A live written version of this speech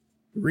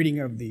Reading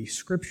of the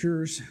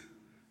Scriptures,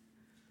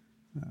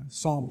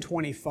 Psalm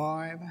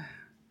 25.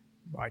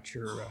 Invite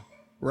your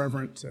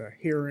reverent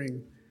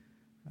hearing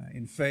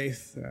in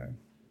faith,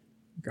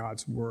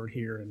 God's Word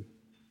here in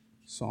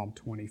Psalm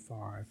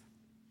 25.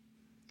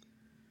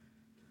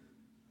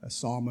 A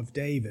Psalm of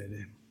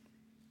David.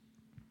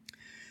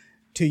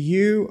 To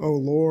you, O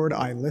Lord,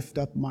 I lift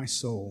up my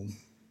soul.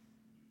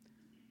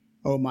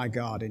 O my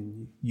God,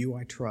 in you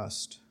I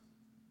trust.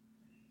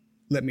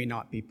 Let me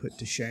not be put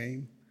to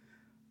shame.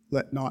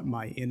 Let not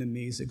my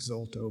enemies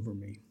exult over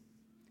me.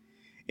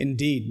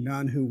 Indeed,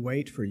 none who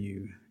wait for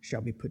you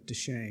shall be put to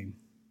shame.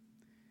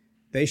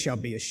 They shall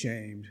be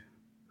ashamed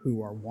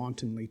who are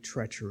wantonly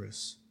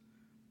treacherous.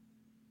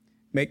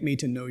 Make me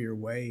to know your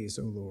ways,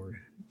 O Lord.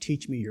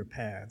 Teach me your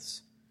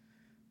paths.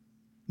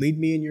 Lead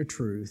me in your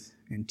truth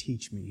and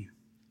teach me.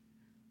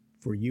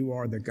 For you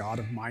are the God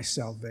of my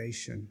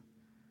salvation.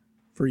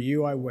 For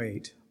you I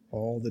wait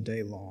all the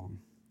day long.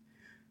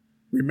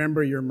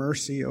 Remember your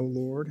mercy, O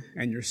Lord,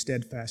 and your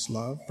steadfast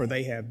love, for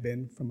they have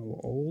been from of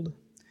old.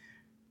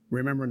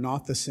 Remember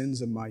not the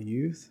sins of my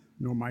youth,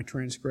 nor my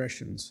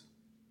transgressions.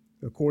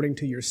 According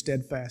to your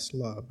steadfast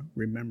love,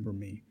 remember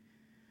me,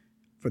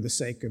 for the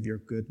sake of your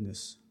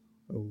goodness,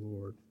 O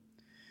Lord.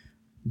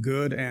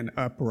 Good and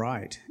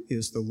upright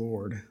is the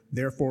Lord.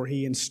 Therefore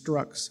he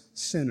instructs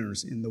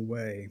sinners in the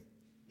way.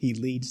 He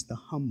leads the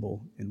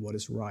humble in what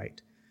is right,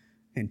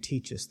 and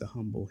teaches the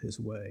humble his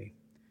way.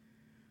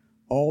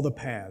 All the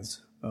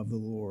paths of the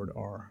Lord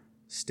are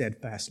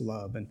steadfast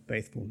love and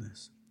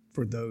faithfulness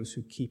for those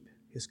who keep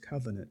his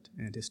covenant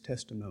and his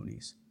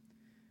testimonies.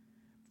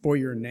 For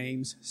your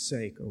name's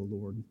sake, O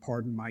Lord,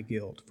 pardon my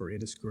guilt, for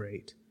it is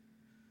great.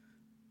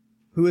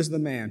 Who is the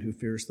man who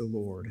fears the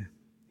Lord?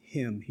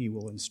 Him he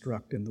will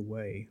instruct in the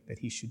way that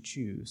he should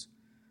choose.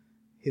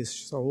 His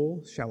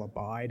soul shall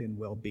abide in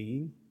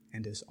well-being,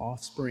 and his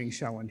offspring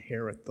shall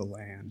inherit the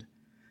land.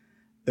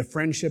 The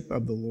friendship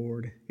of the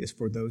Lord is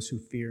for those who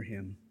fear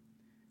him,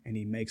 and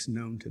he makes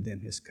known to them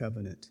his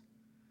covenant.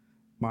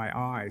 My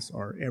eyes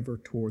are ever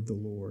toward the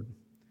Lord,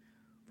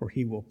 for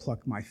he will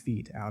pluck my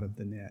feet out of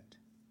the net.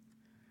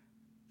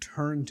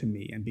 Turn to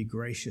me and be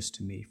gracious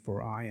to me,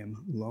 for I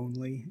am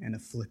lonely and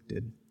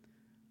afflicted.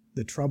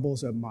 The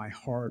troubles of my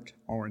heart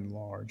are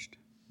enlarged.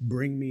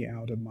 Bring me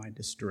out of my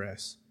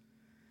distress.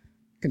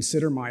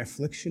 Consider my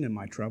affliction and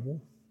my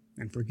trouble,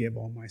 and forgive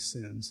all my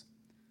sins.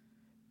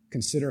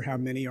 Consider how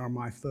many are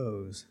my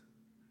foes,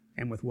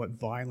 and with what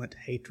violent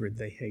hatred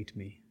they hate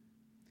me.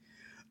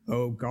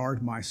 O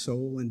guard my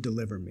soul and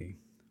deliver me.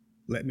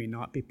 Let me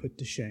not be put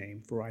to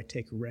shame, for I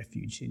take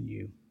refuge in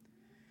you.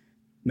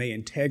 May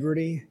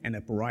integrity and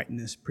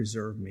uprightness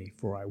preserve me,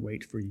 for I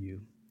wait for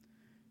you.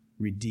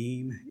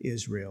 Redeem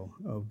Israel,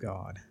 O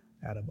God,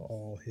 out of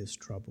all his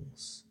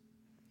troubles.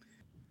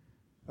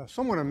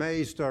 Somewhat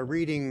amazed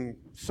reading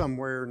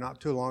somewhere not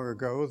too long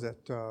ago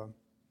that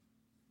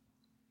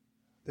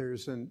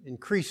there's an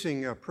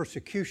increasing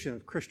persecution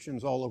of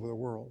Christians all over the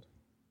world.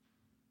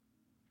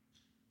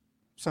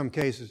 Some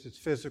cases it's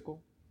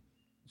physical,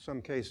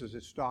 some cases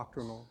it's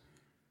doctrinal,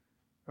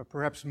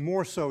 perhaps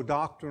more so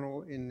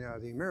doctrinal in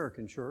the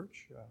American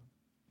church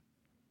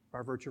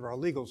by virtue of our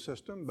legal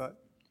system,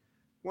 but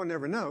one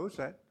never knows.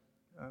 That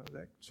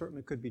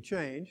certainly could be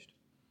changed.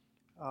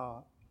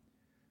 But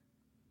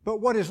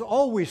what is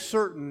always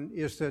certain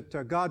is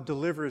that God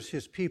delivers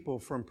his people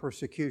from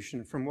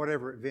persecution from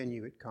whatever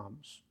venue it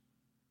comes.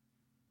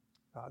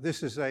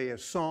 This is a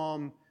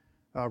psalm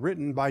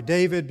written by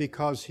David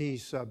because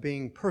he's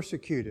being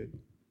persecuted.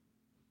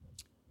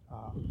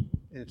 And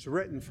it's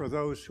written for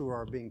those who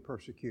are being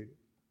persecuted.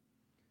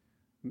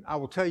 I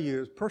will tell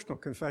you, as personal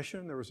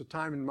confession, there was a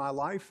time in my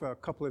life a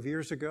couple of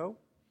years ago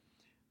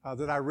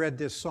that I read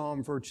this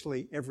psalm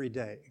virtually every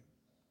day.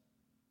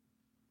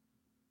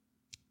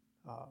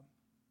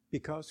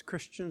 Because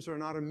Christians are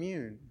not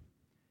immune.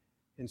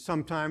 And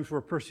sometimes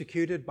we're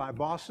persecuted by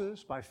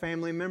bosses, by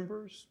family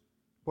members,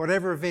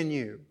 whatever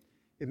venue.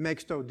 It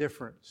makes no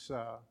difference.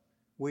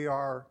 We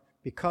are,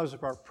 because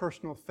of our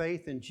personal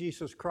faith in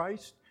Jesus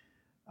Christ,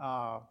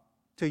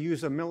 to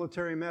use a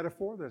military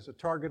metaphor, there's a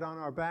target on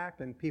our back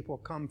and people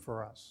come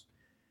for us.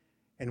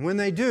 And when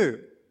they do,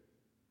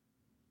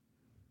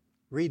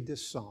 read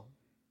this psalm,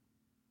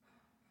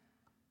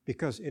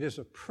 because it is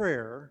a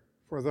prayer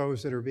for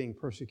those that are being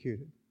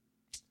persecuted.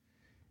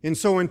 And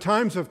so in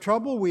times of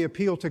trouble, we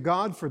appeal to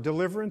God for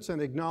deliverance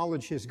and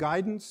acknowledge his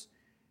guidance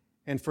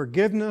and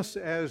forgiveness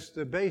as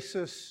the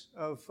basis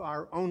of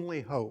our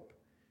only hope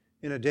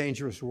in a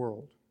dangerous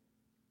world.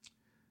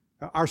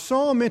 Our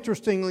psalm,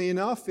 interestingly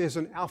enough, is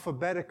an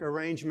alphabetic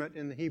arrangement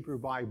in the Hebrew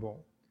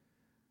Bible,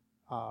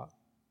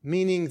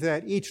 meaning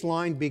that each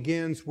line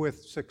begins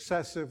with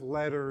successive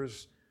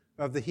letters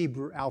of the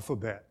Hebrew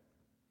alphabet.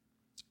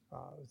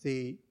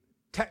 The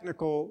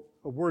technical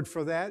word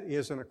for that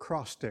is an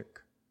acrostic.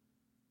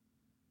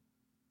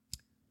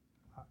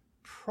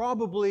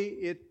 Probably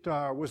it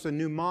was a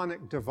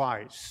mnemonic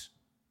device.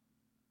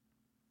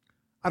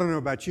 I don't know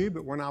about you,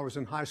 but when I was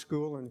in high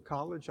school and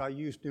college, I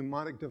used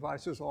mnemonic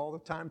devices all the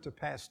time to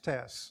pass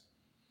tests.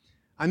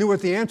 I knew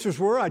what the answers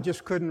were. I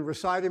just couldn't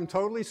recite them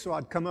totally, so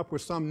I'd come up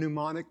with some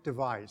mnemonic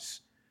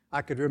device.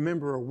 I could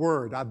remember a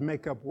word. I'd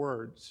make up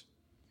words.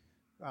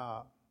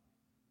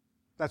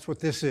 That's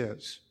what this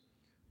is.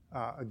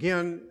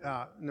 Again,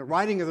 in the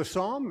writing of the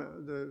psalm,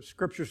 the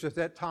scriptures at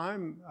that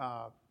time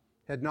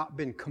had not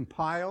been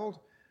compiled,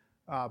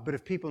 but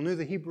if people knew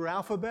the Hebrew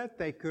alphabet,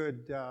 they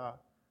could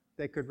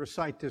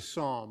recite this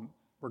psalm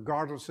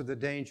regardless of the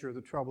danger or the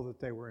trouble that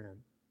they were in.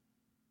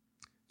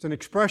 It's an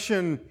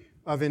expression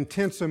of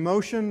intense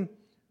emotion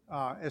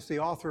as the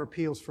author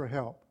appeals for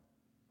help.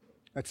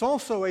 It's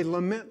also a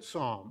lament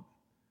psalm,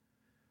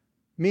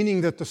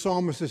 meaning that the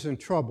psalmist is in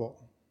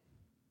trouble,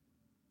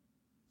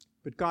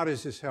 but God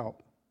is his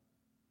help.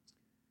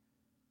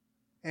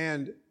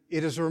 And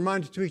it is a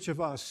reminder to each of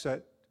us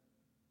that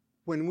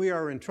when we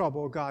are in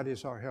trouble, God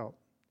is our help,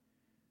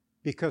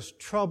 because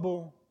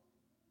trouble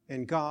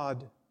and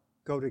God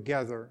go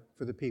together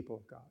for the people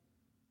of God.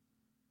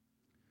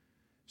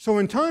 So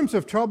in times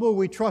of trouble,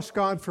 we trust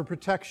God for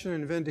protection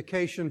and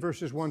vindication,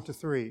 verses 1 to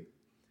 3.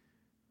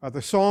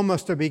 The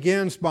psalmist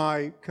begins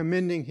by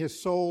commending his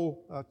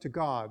soul to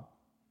God.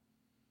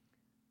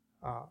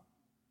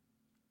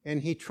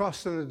 And he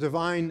trusts in the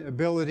divine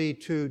ability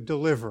to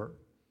deliver.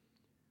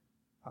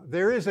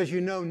 There is, as you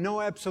know,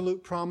 no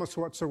absolute promise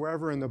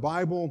whatsoever in the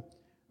Bible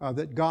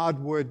that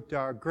God would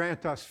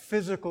grant us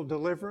physical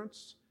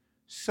deliverance,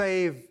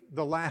 save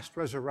the last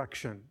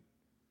resurrection.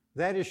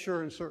 That is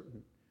sure and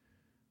certain.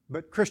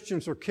 But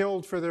Christians are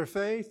killed for their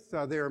faith.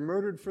 They are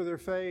murdered for their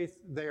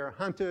faith. They are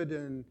hunted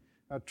and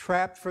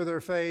trapped for their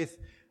faith.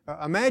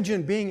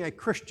 Imagine being a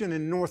Christian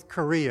in North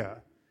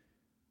Korea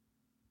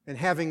and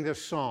having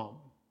this psalm.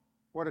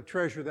 What a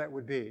treasure that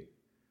would be.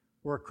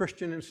 Or a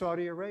Christian in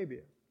Saudi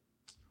Arabia.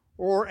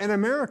 Or an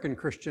American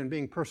Christian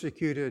being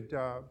persecuted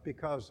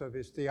because of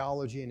his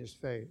theology and his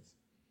faith.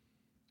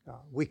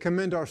 We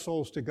commend our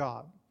souls to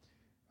God.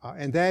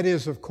 And that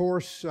is, of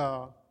course,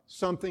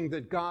 something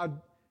that God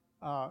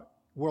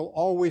will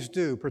always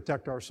do,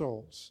 protect our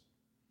souls.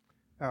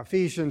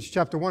 Ephesians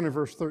chapter 1 and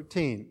verse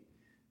 13.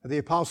 The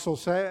apostle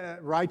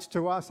writes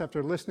to us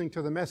after listening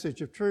to the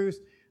message of truth,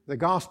 the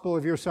gospel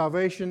of your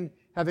salvation,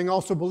 having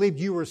also believed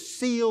you were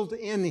sealed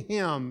in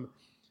him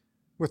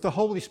with the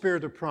Holy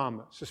Spirit of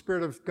promise. The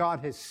Spirit of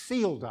God has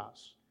sealed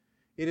us.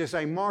 It is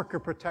a mark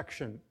of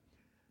protection.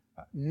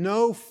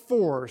 No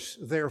force,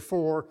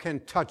 therefore,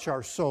 can touch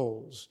our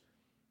souls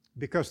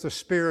because the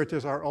Spirit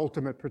is our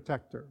ultimate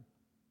protector.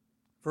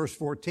 Verse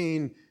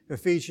 14,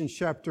 Ephesians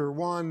chapter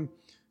 1,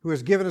 who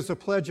has given us a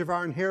pledge of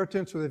our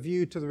inheritance with a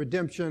view to the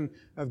redemption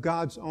of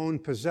God's own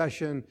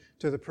possession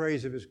to the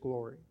praise of his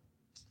glory.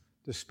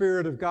 The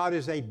Spirit of God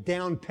is a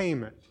down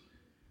payment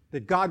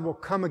that God will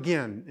come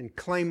again and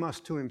claim us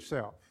to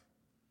himself.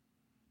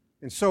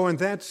 And so in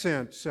that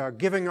sense,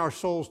 giving our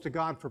souls to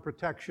God for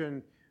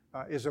protection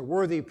is a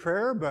worthy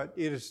prayer, but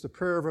it is the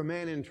prayer of a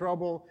man in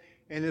trouble,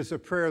 and is a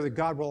prayer that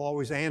God will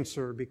always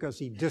answer because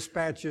he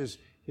dispatches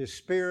his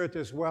Spirit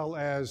as well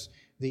as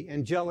the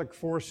angelic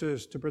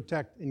forces to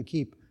protect and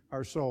keep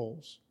our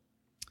souls.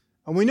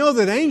 And we know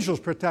that angels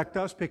protect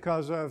us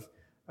because of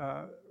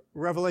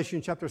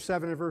Revelation chapter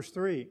 7 and verse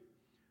 3.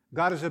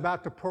 God is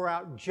about to pour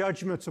out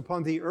judgments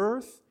upon the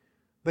earth,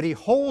 but he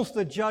holds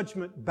the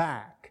judgment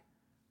back.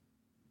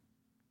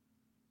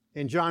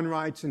 And John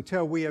writes,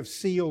 until we have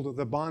sealed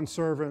the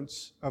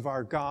bondservants of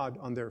our God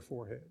on their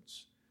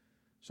foreheads.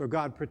 So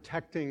God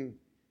protecting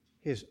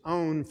his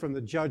own from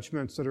the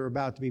judgments that are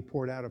about to be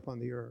poured out upon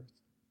the earth.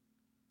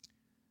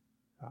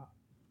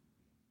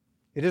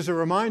 It is a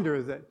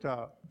reminder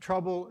that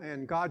trouble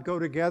and God go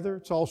together.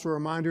 It's also a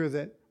reminder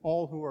that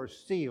all who are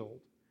sealed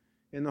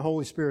in the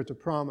Holy Spirit of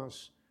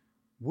promise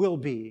will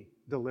be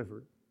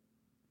delivered.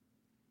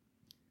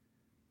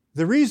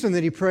 The reason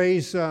that he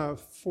prays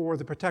for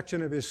the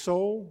protection of his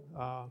soul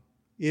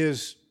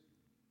is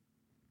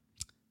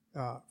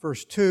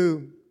verse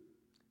 2,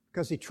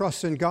 because he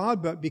trusts in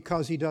God, but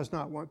because he does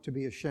not want to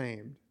be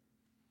ashamed.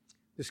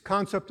 This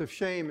concept of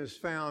shame is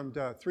found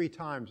 3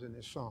 times in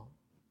this psalm.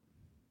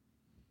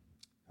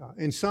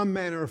 In some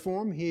manner or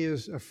form, he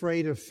is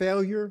afraid of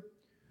failure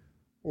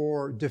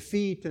or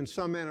defeat in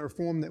some manner or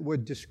form that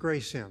would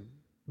disgrace him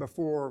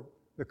before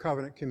the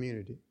covenant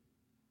community.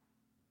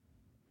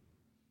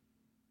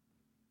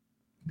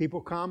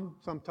 People come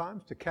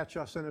sometimes to catch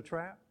us in a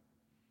trap,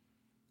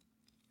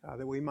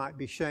 that we might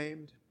be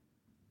shamed,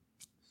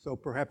 so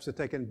perhaps that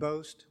they can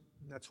boast.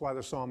 That's why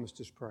the psalmist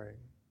is praying.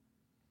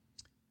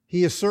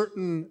 He is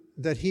certain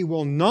that he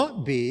will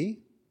not be,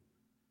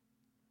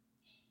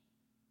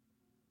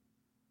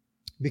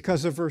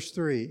 because of verse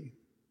 3.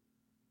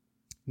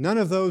 None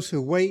of those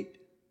who wait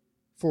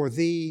for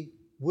thee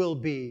will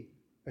be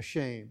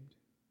ashamed.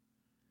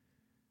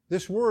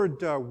 This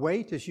word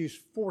wait is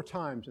used 4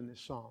 times in this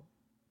psalm.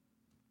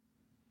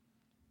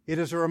 It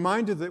is a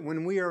reminder that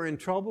when we are in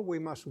trouble, we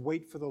must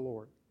wait for the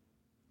Lord.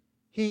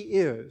 He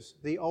is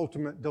the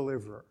ultimate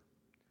deliverer.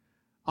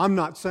 I'm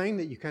not saying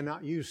that you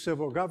cannot use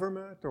civil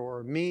government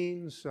or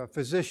means,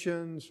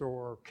 physicians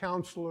or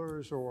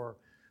counselors or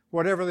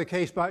whatever the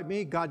case might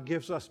be. God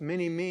gives us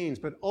many means,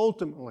 but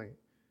ultimately,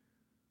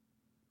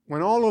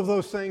 When all of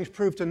those things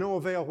prove to no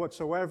avail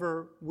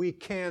whatsoever, we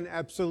can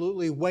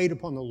absolutely wait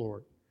upon the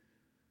Lord.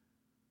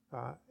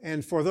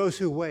 And for those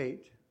who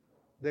wait,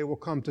 they will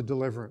come to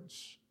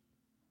deliverance.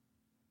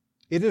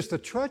 It is the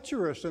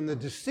treacherous and the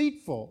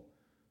deceitful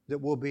that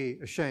will be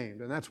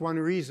ashamed. And that's one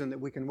reason that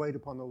we can wait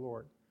upon the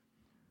Lord.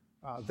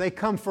 They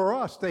come for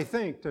us, they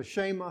think, to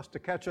shame us, to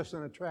catch us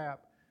in a trap.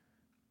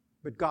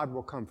 But God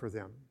will come for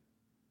them.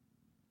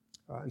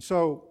 And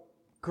so,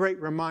 great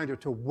reminder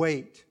to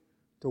wait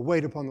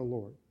upon the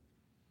Lord.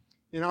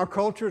 In our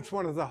culture, it's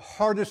one of the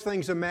hardest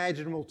things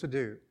imaginable to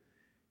do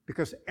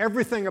because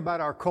everything about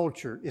our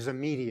culture is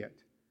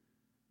immediate.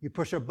 You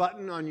push a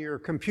button on your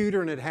computer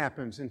and it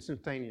happens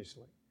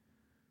instantaneously.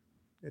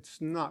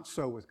 It's not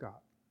so with God.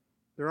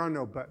 There are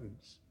no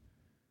buttons,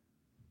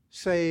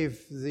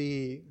 save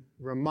the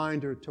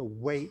reminder to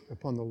wait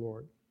upon the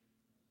Lord.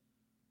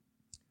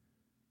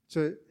 It's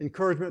an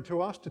encouragement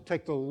to us to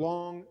take the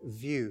long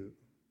view,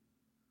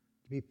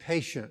 to be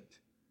patient,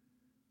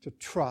 to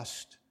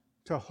trust,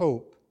 to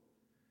hope,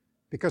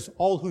 because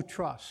all who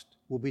trust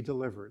will be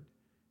delivered,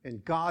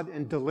 and God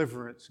and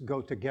deliverance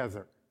go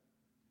together.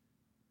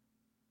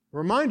 A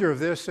reminder of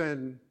this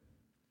in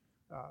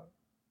a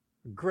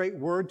great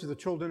word to the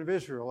children of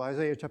Israel,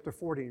 Isaiah chapter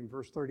 40 and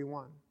verse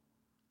 31.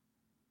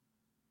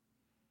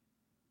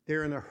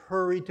 They're in a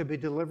hurry to be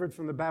delivered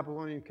from the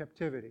Babylonian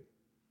captivity.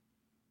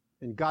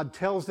 And God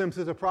tells them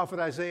through the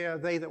prophet Isaiah,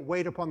 they that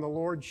wait upon the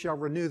Lord shall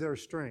renew their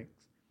strength.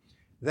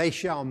 They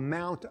shall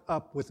mount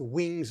up with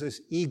wings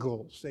as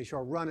eagles. They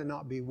shall run and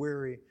not be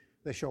weary.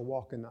 They shall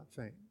walk and not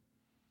faint.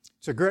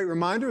 It's a great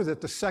reminder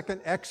that the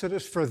second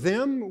Exodus for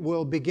them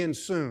will begin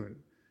soon.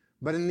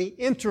 But in the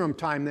interim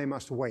time, they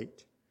must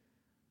wait.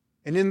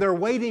 And in their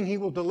waiting, He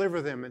will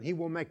deliver them and He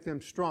will make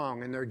them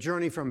strong. And their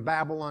journey from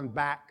Babylon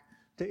back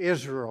to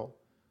Israel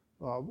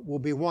will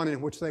be one in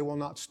which they will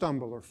not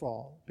stumble or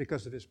fall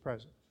because of His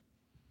presence.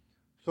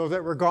 So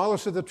that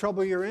regardless of the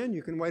trouble you're in,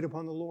 you can wait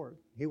upon the Lord.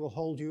 He will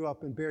hold you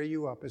up and bear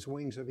you up as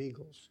wings of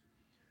eagles.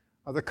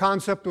 The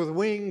concept with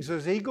wings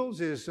as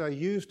eagles is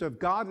used of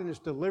God and His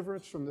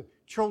deliverance from the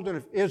children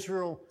of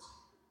Israel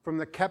from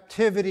the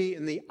captivity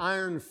in the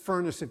iron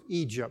furnace of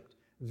Egypt.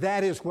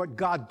 That is what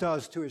God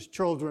does to His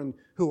children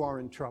who are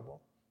in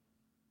trouble.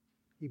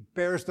 He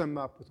bears them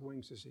up with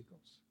wings as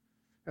eagles.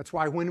 That's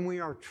why when we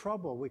are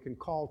troubled, we can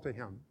call to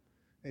Him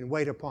and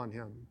wait upon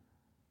Him,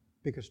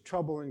 because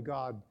trouble and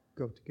God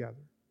go together.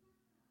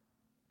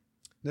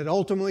 That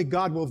ultimately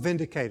God will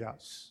vindicate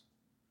us.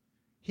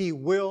 He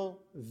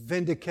will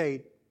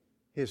vindicate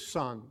His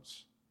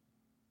sons.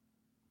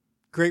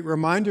 Great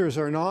reminders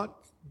are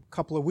not, a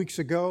couple of weeks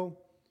ago,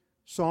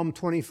 Psalm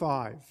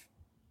 25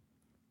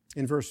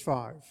 in verse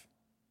 5.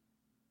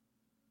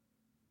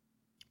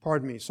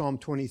 Psalm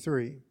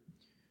 23.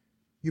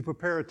 You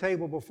prepare a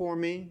table before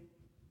me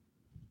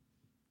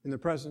in the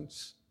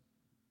presence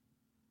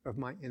of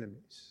my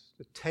enemies.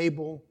 The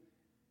table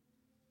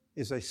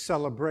is a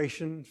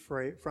celebration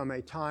from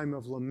a time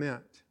of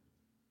lament.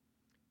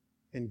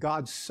 And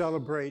God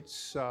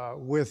celebrates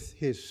with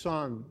His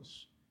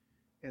sons,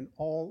 and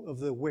all of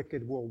the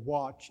wicked will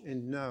watch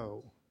and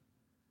know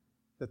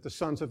that the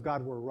sons of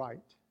God were right,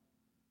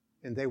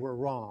 and they were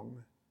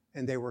wrong,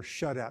 and they were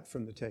shut out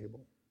from the table.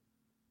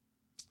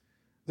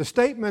 The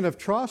statement of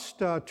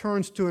trust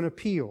turns to an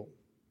appeal,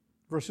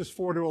 verses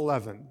 4 to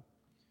 11.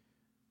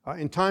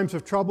 In times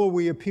of trouble,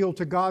 we appeal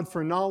to God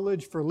for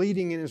knowledge, for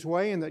leading in His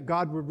way, and that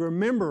God would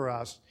remember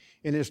us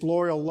in His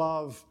loyal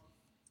love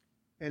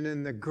and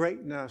in the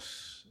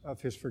greatness of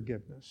His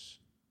forgiveness.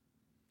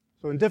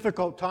 So in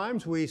difficult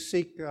times, we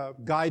seek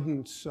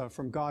guidance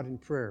from God in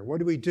prayer. What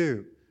do we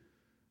do?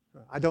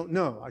 I don't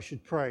know. I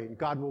should pray, and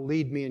God will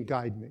lead me and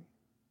guide me.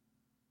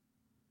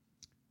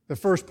 The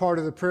first part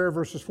of the prayer,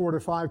 verses 4 to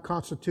 5,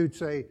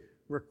 constitutes a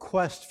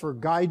request for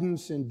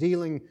guidance in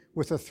dealing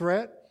with a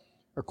threat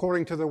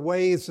according to the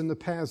ways and the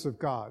paths of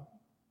God.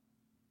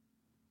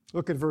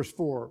 Look at verse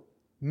 4.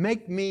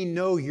 Make me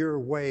know your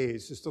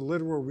ways is the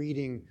literal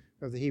reading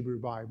of the Hebrew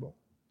Bible.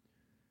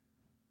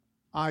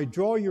 I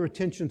draw your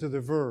attention to the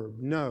verb,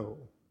 know.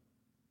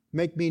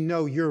 Make me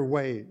know your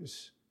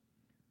ways.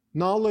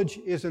 Knowledge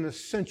is an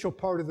essential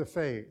part of the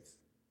faith.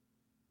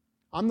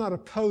 I'm not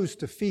opposed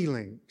to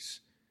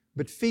feelings,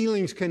 but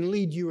feelings can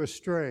lead you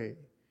astray.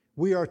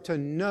 We are to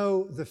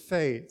know the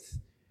faith.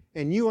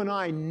 And you and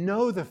I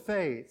know the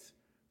faith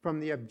from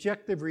the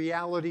objective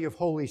reality of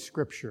Holy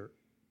Scripture.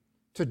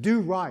 To do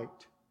right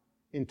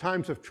in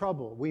times of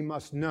trouble, we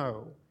must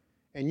know.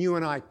 And you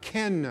and I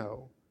can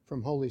know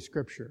from Holy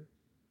Scripture.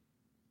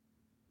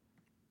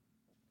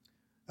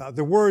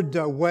 The word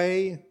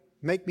way,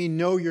 make me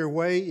know your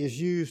way, is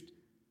used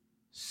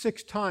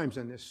 6 times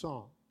in this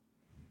psalm.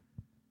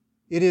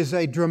 It is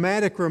a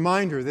dramatic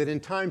reminder that in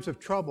times of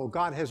trouble,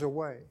 God has a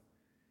way.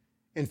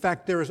 In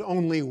fact, there is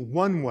only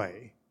one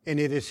way, and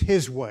it is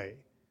His way.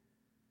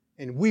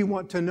 And we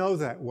want to know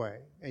that way,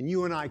 and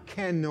you and I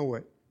can know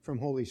it from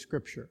Holy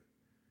Scripture.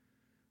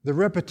 The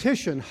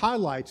repetition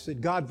highlights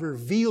that God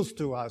reveals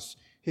to us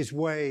His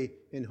way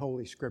in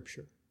Holy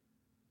Scripture.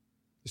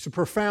 It's a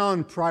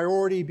profound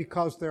priority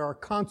because there are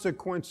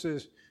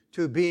consequences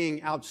to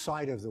being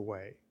outside of the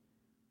way.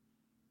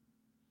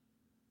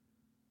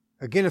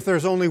 Again, if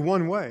there's only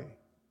one way,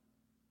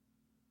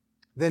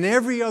 then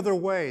every other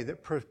way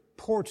that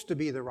purports to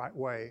be the right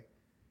way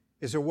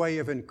is a way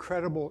of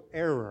incredible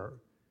error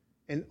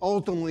and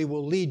ultimately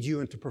will lead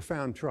you into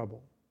profound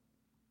trouble.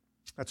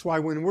 That's why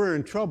when we're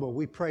in trouble,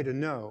 we pray to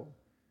know,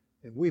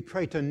 and we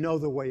pray to know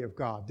the way of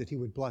God, that He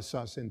would bless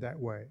us in that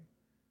way.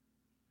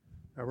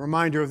 A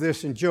reminder of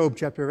this in Job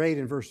chapter 8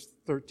 and verse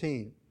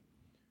 13.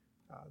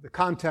 The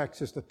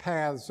context is the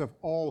paths of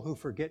all who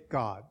forget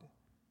God.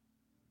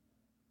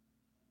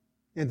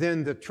 And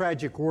then the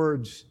tragic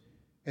words,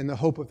 and the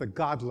hope of the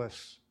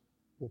godless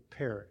will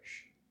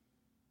perish.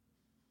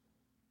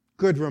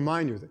 Good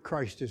reminder that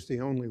Christ is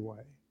the only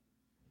way.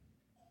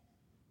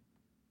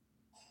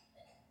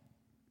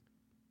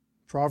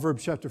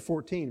 Proverbs chapter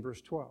 14,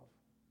 verse 12.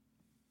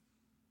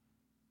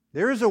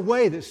 There is a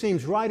way that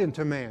seems right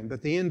unto man,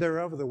 but the end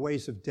thereof are the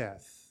ways of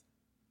death.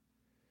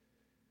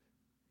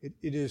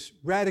 It is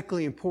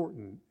radically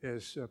important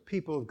as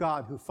people of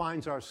God who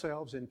finds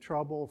ourselves in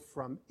trouble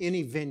from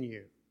any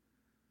venue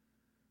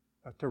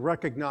to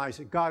recognize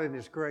that God in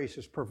His grace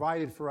has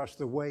provided for us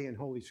the way in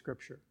Holy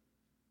Scripture.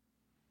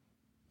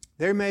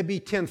 There may be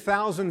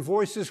 10,000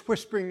 voices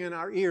whispering in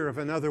our ear of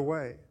another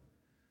way,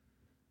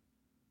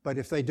 but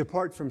if they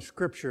depart from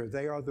Scripture,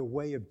 they are the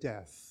way of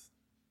death.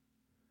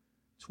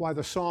 That's why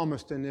the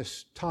psalmist in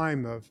this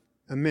time of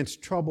immense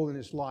trouble in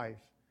his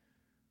life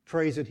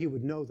prays that he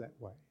would know that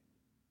way.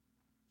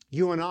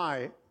 You and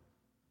I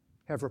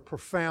have a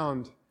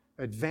profound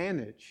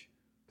advantage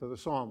to the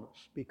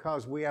psalmist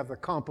because we have the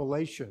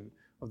compilation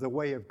of the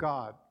way of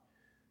God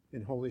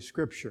in Holy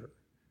Scripture,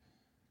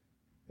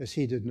 as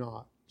he did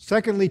not.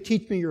 Secondly,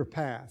 teach me your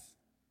path.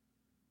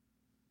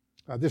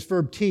 This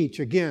verb teach,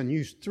 again,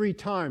 used 3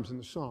 times in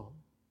the psalm.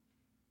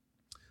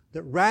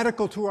 That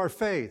radical to our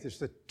faith is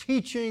the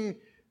teaching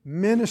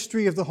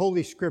ministry of the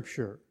Holy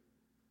Scripture.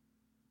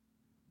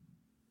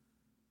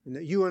 And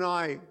that you and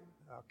I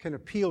can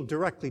appeal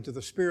directly to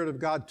the Spirit of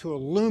God to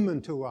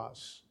illumine to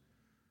us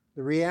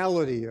the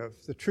reality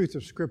of the truth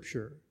of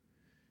Scripture.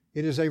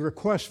 It is a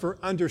request for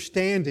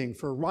understanding,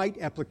 for right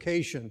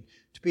application,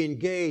 to be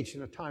engaged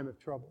in a time of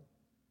trouble.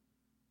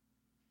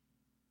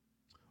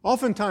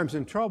 Oftentimes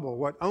in trouble,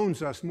 what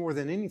owns us more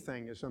than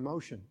anything is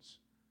emotions.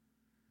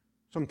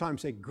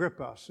 Sometimes they grip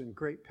us in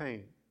great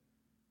pain.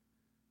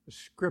 The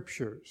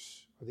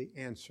Scriptures are the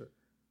answer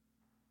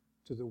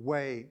to the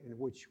way in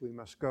which we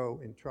must go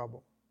in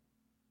trouble.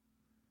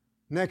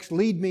 Next,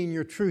 lead me in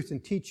your truth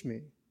and teach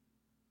me.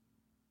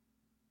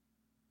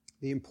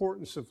 The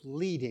importance of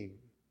leading,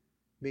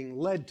 being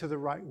led to the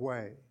right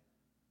way.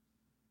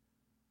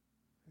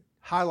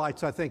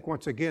 Highlights, I think,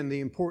 once again,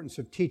 the importance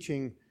of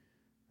teaching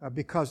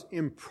because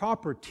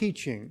improper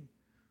teaching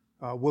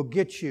will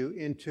get you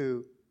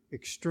into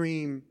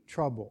extreme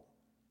trouble.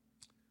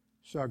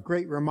 So a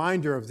great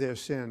reminder of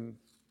this in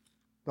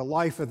the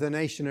life of the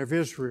nation of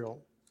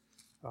Israel,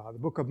 the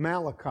book of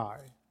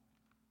Malachi.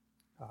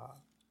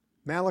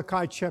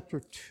 Malachi chapter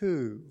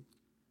 2,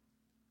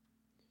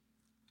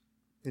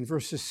 in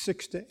verses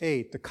 6 to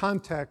 8. The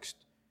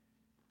context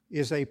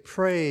is a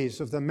praise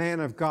of the man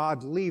of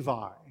God,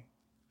 Levi,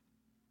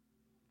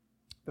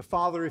 the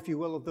father, if you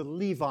will, of the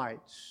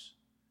Levites,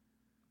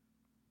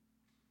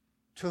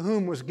 to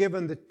whom was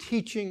given the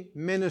teaching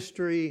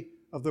ministry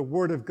of the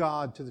Word of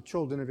God to the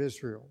children of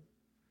Israel.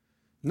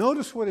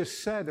 Notice what is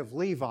said of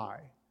Levi,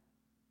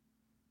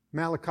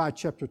 Malachi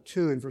chapter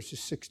 2 and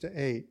verses 6 to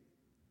 8.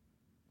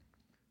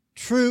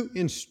 True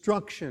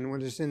instruction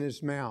was in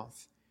his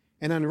mouth,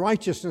 and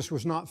unrighteousness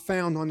was not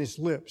found on his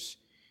lips.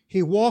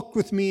 He walked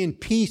with me in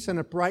peace and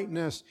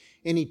uprightness,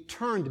 and he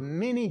turned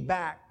many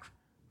back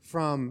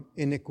from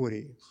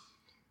iniquity.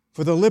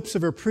 For the lips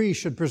of a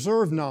priest should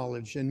preserve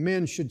knowledge, and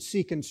men should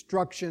seek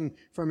instruction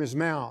from his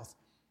mouth.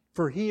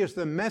 For he is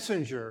the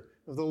messenger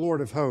of the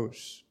Lord of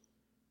hosts.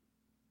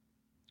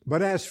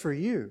 But as for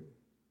you,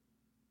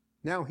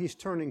 now he's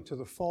turning to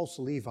the false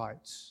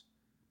Levites.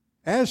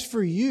 As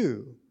for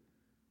you,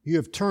 you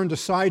have turned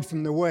aside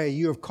from the way.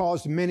 You have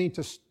caused many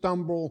to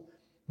stumble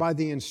by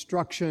the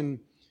instruction.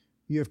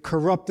 You have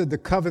corrupted the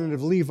covenant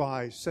of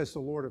Levi, says the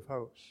Lord of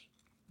hosts.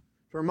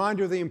 It's a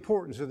reminder of the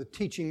importance of the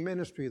teaching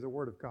ministry of the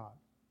Word of God.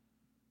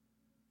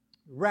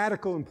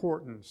 Radical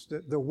importance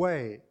that the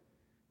way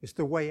is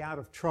the way out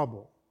of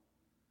trouble.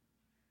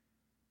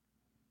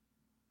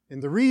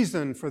 And the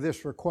reason for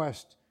this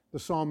request, the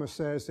psalmist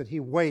says, that he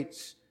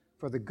waits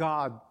for the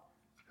God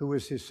who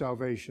is his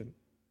salvation.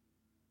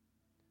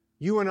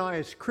 You and I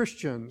as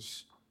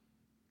Christians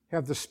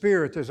have the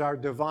Spirit as our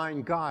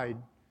divine guide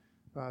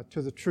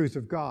to the truth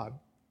of God.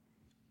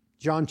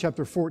 John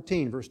chapter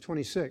 14, verse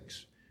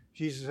 26,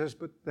 Jesus says,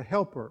 but the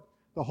Helper,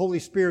 the Holy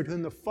Spirit,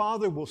 whom the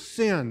Father will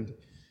send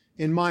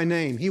in my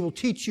name, He will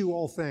teach you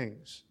all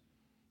things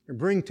and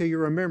bring to your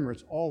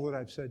remembrance all that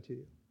I've said to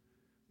you.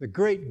 The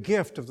great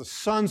gift of the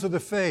sons of the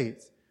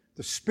faith,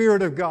 the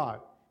Spirit of God,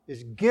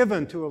 is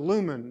given to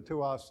illumine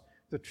to us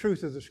the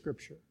truth of the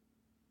Scripture.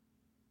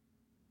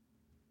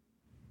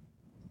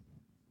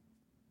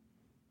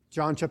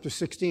 John chapter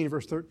 16,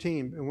 verse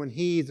 13, and when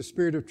He, the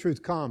Spirit of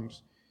truth,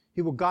 comes,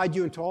 He will guide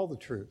you into all the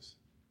truth.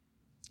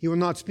 He will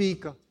not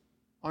speak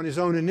on His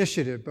own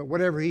initiative, but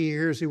whatever He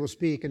hears, He will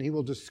speak, and He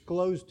will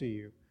disclose to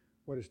you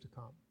what is to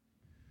come.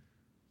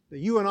 That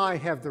you and I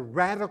have the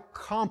radical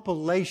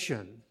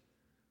compilation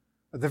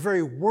of the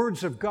very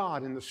words of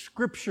God in the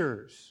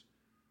Scriptures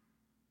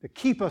that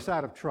keep us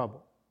out of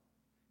trouble.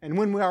 And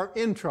when we are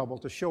in trouble,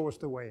 to show us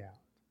the way out.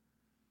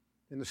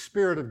 And the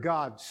Spirit of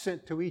God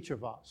sent to each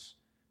of us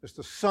as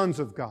the sons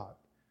of God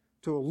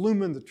to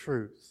illumine the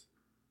truth.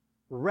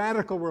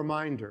 Radical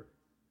reminder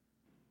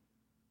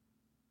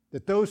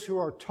that those who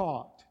are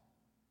taught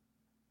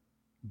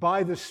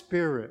by the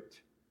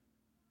Spirit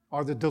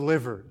are the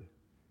delivered,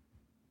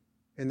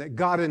 and that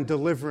God and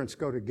deliverance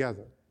go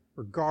together,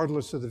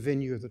 regardless of the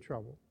venue of the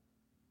trouble.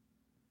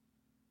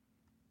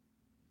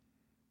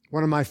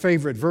 One of my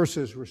favorite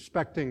verses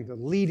respecting the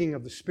leading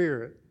of the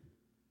Spirit,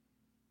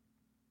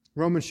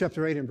 Romans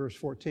chapter 8 and verse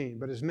 14,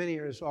 but as many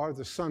as are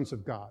the sons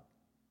of God,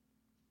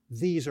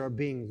 these are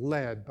being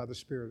led by the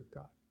Spirit of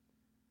God.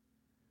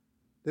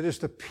 That is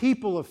the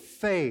people of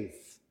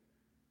faith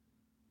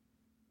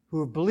who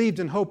have believed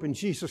and hope in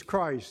Jesus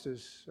Christ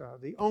as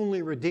the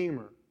only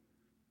Redeemer.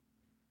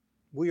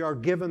 We are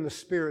given the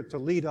Spirit to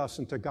lead us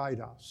and to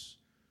guide us.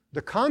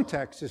 The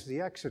context is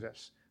the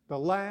Exodus, the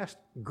last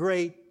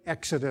great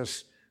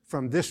Exodus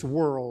from this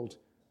world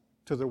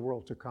to the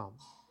world to come.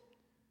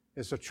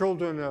 As the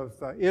children of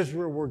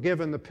Israel were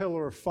given the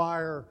pillar of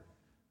fire,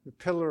 the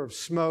pillar of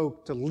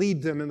smoke to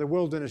lead them in the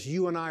wilderness,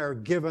 you and I are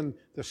given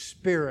the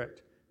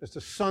Spirit as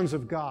the sons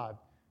of God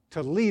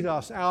to lead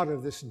us out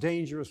of this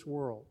dangerous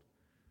world,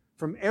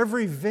 from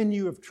every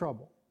venue of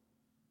trouble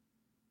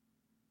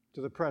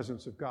to the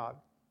presence of God,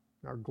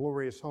 our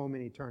glorious home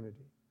in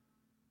eternity.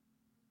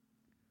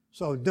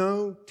 So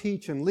know,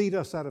 teach, and lead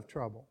us out of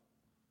trouble.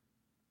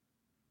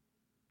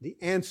 The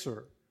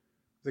answer,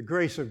 the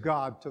grace of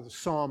God to the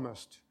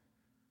psalmist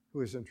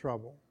who is in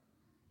trouble.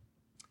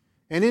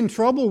 And in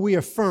trouble we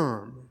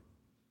affirm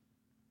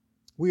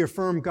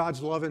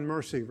God's love and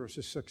mercy,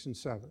 verses 6 and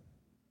 7.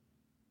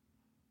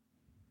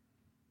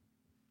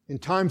 In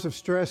times of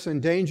stress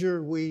and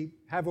danger, we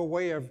have a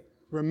way of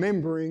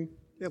remembering,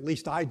 at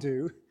least I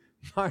do,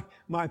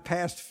 my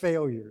past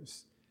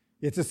failures.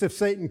 It's as if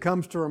Satan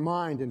comes to our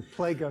mind and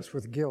plague us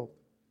with guilt.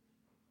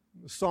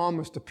 The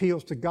psalmist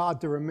appeals to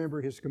God to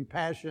remember His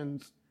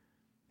compassions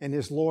and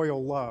His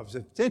loyal loves.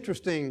 It's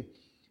interesting,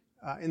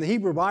 in the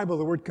Hebrew Bible,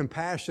 the word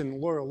compassion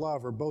and loyal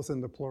love are both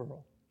in the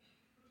plural.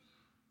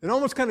 It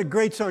almost kind of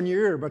grates on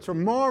your ear, but it's a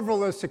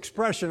marvelous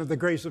expression of the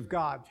grace of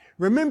God.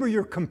 Remember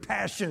your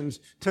compassions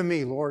to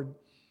me, Lord.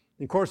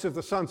 And of course, as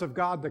the sons of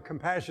God, the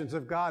compassions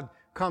of God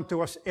come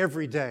to us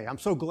every day. I'm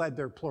so glad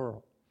they're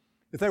plural.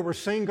 If they were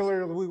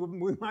singular,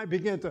 we might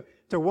begin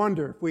to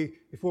wonder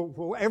if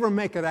we'll ever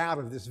make it out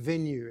of this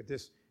venue,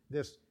 this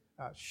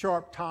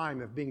sharp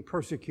time of being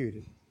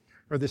persecuted,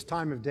 or this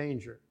time of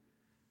danger.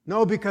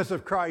 No, because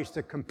of Christ,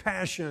 the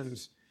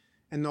compassions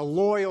and the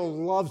loyal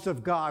loves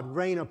of God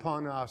reign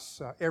upon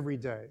us every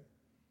day.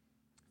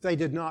 If they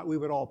did not, we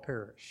would all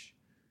perish.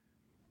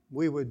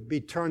 We would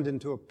be turned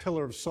into a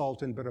pillar of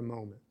salt in but a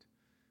moment.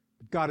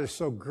 But God is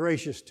so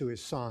gracious to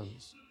His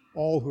sons,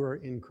 all who are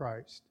in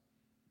Christ.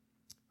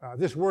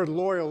 This word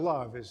loyal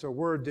love is a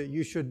word that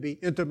you should be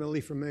intimately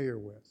familiar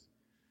with.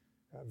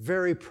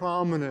 Very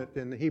prominent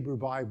in the Hebrew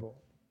Bible.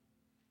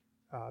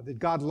 That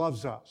God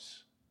loves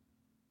us.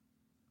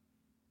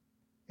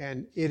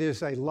 And it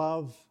is a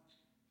love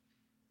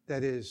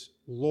that is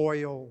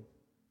loyal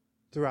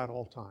throughout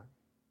all time.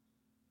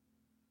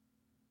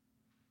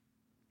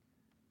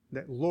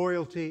 That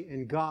loyalty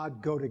and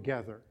God go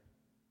together.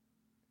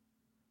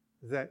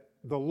 That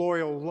the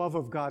loyal love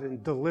of God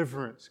and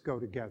deliverance go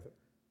together.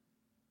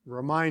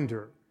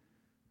 Reminder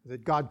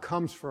that God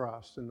comes for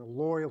us in the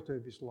loyalty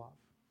of His love.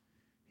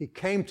 He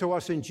came to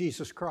us in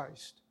Jesus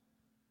Christ,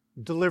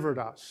 delivered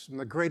us from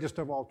the greatest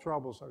of all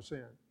troubles, our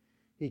sin.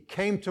 He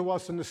came to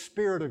us in the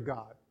Spirit of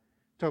God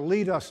to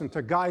lead us and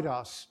to guide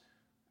us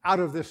out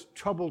of this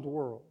troubled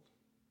world.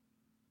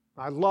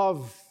 I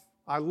love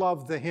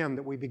the hymn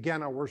that we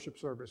began our worship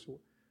service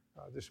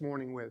this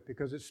morning with,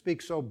 because it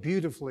speaks so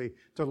beautifully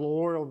to the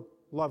loyal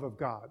love of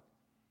God,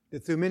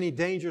 that through many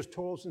dangers,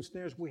 toils, and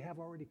snares we have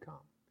already come.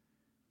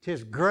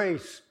 His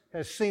grace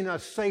has seen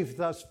us safe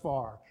thus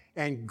far,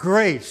 and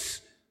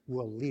grace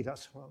will lead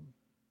us home.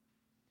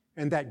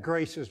 And that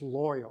grace is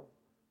loyal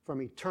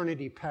from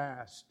eternity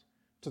past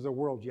to the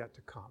world yet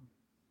to come.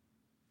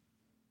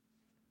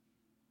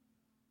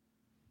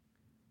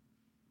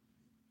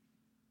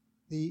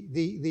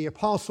 The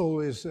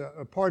apostle is,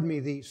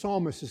 the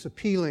psalmist is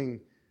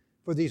appealing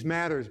for these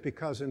matters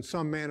because in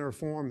some manner or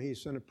form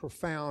he's in a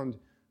profound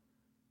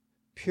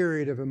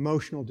period of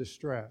emotional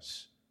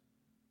distress.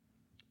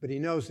 But he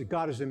knows that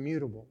God is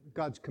immutable.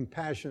 God's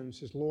compassions,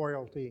 His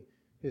loyalty,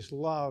 His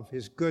love,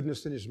 His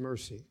goodness, and His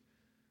mercy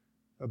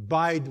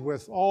abide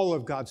with all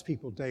of God's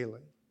people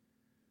daily.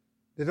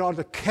 That ought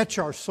to catch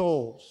our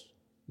souls,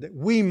 that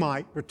we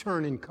might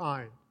return in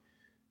kind,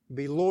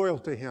 be loyal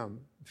to Him,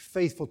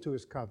 faithful to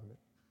His covenant.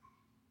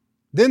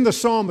 Then the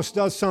psalmist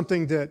does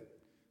something that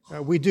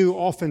we do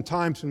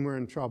oftentimes when we're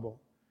in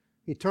trouble.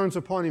 He turns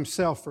upon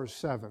himself, verse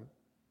 7.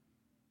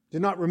 Do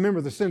not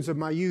remember the sins of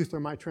my youth or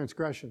my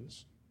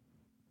transgressions.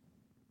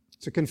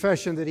 It's a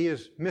confession that he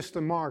has missed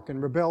the mark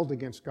and rebelled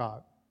against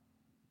God.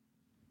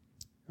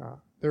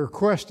 The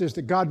request is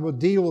that God will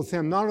deal with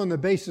him not on the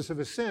basis of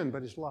his sin,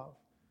 but his love.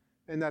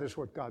 And that is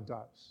what God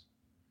does.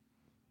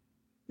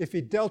 If he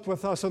dealt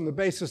with us on the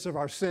basis of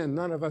our sin,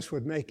 none of us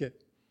would make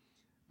it.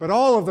 But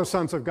all of the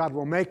sons of God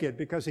will make it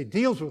because he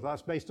deals with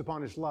us based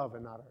upon his love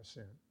and not our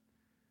sin.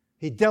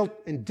 He dealt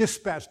and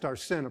dispatched our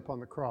sin upon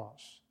the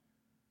cross.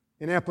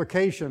 In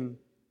application,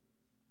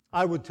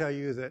 I would tell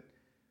you that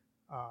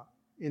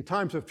in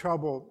times of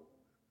trouble,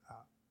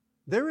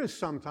 there is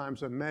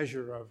sometimes a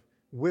measure of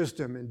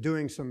wisdom in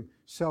doing some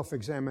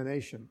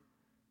self-examination.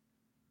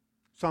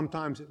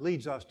 Sometimes it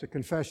leads us to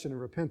confession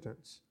and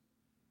repentance.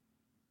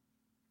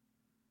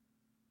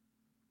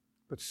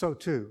 But so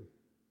too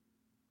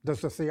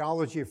does the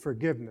theology of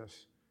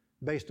forgiveness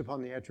based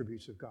upon the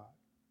attributes of God.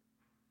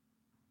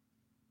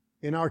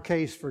 In our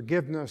case,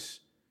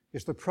 forgiveness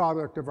is the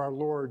product of our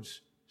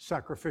Lord's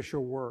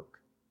sacrificial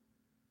work,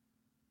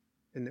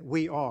 and that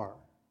we are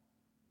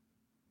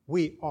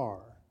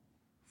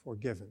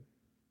forgiven.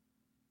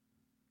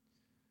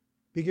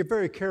 Be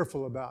very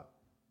careful about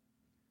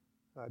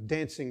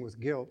dancing with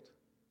guilt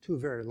too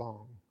very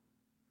long,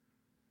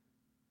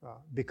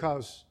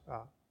 because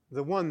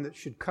the one that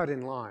should cut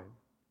in line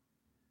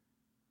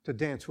to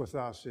dance with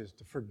us is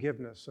the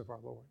forgiveness of our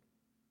Lord.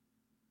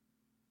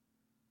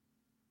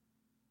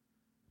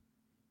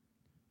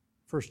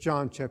 1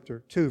 John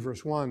chapter 2,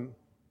 verse 1,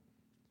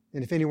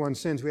 and if anyone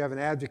sins, we have an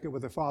advocate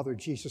with the Father,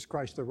 Jesus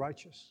Christ the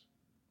righteous.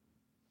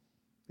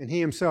 And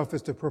he himself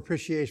is the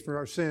propitiation for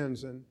our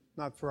sins, and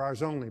not for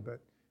ours only,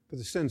 but for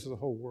the sins of the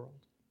whole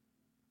world.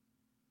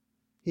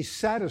 He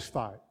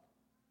satisfied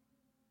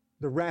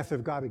the wrath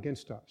of God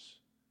against us.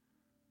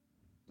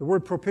 The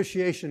word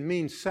propitiation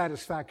means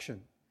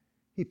satisfaction.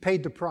 He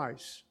paid the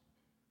price,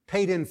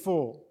 paid in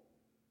full.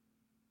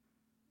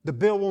 The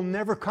bill will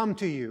never come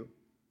to you.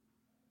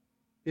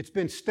 It's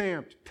been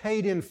stamped,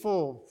 paid in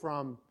full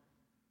from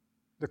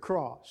the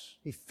cross.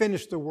 He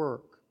finished the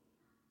work.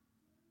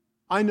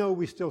 I know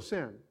we still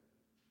sin.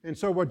 And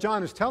so what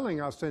John is telling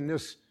us in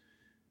his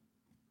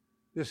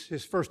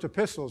first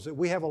epistle is that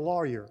we have a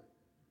lawyer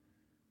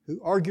who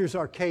argues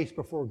our case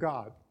before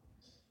God.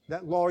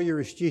 That lawyer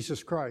is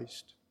Jesus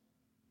Christ.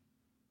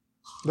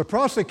 The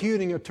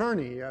prosecuting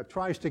attorney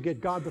tries to get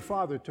God the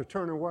Father to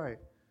turn away.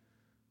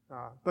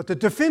 But the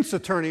defense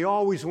attorney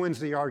always wins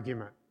the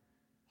argument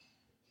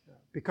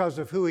because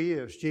of who he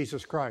is,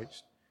 Jesus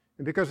Christ,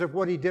 and because of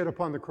what he did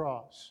upon the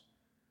cross.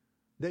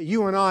 That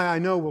you and I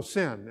know, will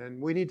sin,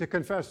 and we need to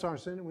confess our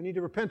sin, and we need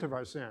to repent of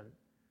our sin.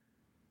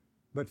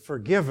 But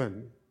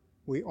forgiven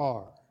we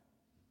are,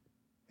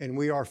 and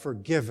we are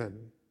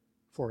forgiven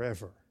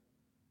forever.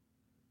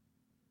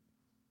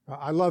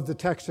 I love the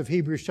text of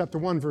Hebrews chapter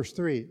 1, verse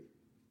 3.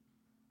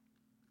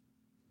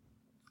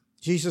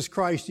 Jesus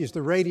Christ is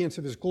the radiance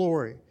of his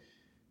glory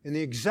and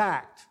the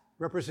exact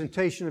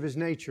representation of his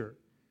nature.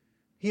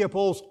 He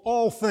upholds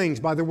all things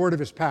by the word of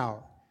his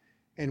power.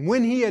 And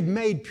when he had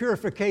made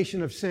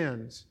purification of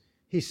sins,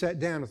 he sat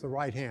down at the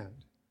right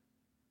hand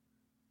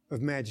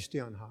of majesty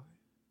on high.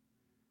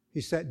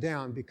 He sat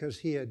down because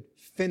he had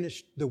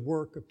finished the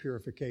work of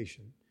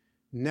purification,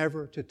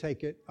 never to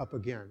take it up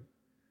again.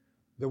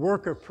 The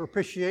work of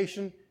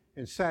propitiation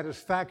and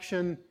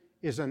satisfaction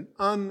is an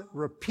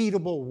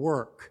unrepeatable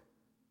work.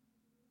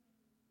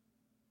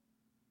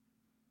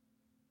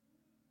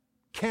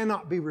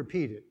 Cannot be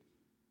repeated.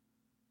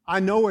 I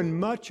know in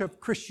much of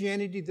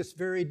Christianity this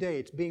very day,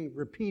 it's being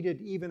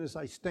repeated even as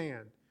I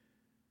stand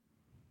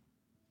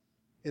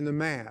in the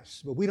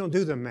Mass. But we don't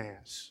do the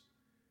Mass.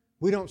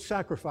 We don't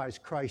sacrifice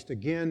Christ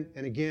again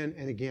and again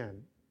and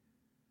again.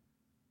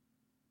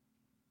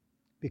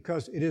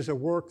 Because it is a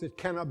work that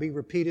cannot be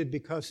repeated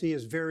because he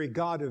is very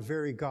God of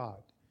very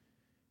God.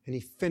 And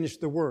he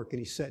finished the work and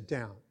he sat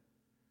down.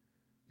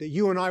 That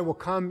you and I will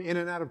come in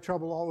and out of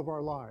trouble all of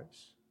our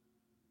lives.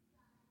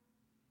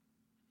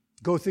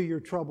 Go through your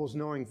troubles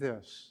knowing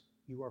this: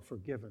 you are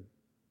forgiven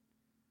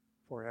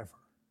forever.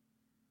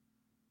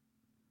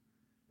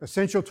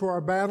 Essential to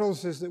our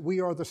battles is that we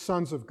are the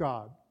sons of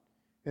God.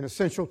 And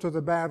essential to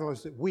the battle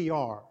is that we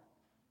are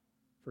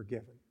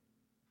forgiven.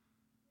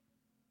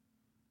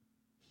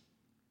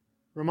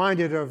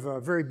 Reminded of a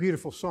very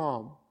beautiful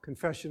psalm,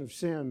 Confession of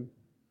Sin,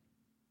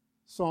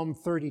 Psalm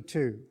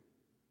 32.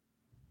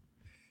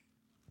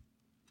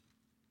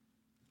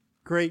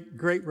 Great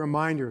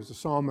reminder as the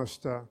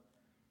psalmist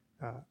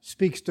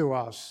speaks to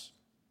us.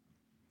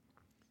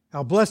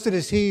 How blessed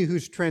is he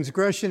whose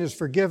transgression is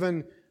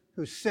forgiven,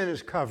 whose sin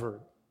is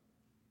covered.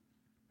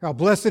 How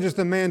blessed is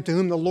the man to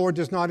whom the Lord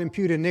does not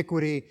impute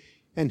iniquity,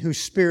 and whose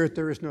spirit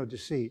there is no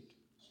deceit.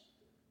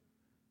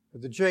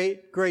 The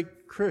great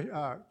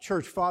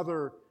church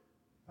father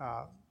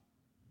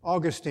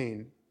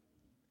Augustine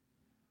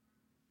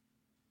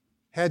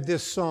had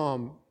this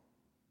psalm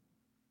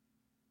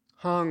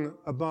hung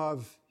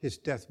above his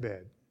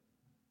deathbed.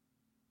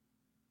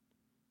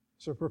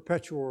 It's a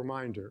perpetual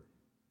reminder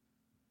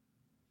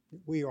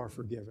that we are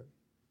forgiven.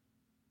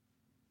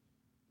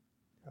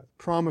 The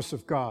promise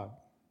of God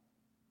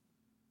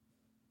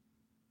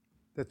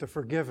that the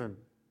forgiven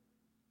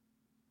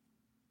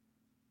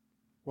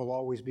will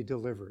always be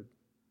delivered.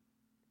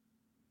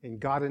 And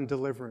God and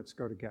deliverance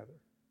go together.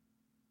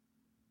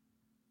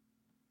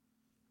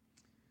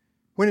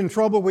 When in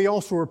trouble, we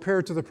also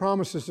repair to the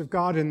promises of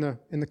God in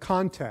the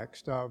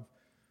context of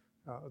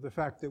the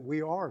fact that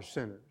we are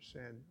sinners,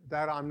 and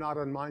that I'm not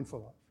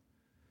unmindful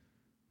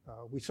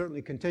of. We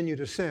certainly continue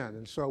to sin,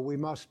 and so we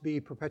must be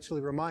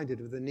perpetually reminded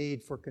of the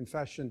need for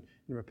confession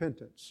and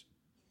repentance.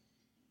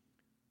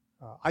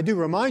 I do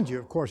remind you,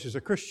 of course, as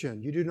a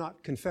Christian, you do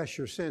not confess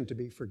your sin to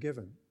be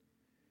forgiven.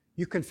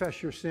 You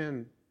confess your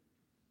sin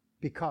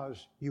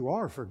because you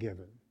are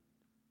forgiven.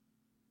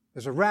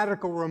 As a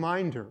radical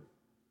reminder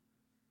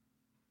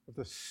of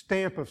the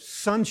stamp of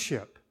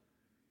sonship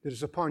that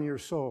is upon your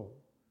soul,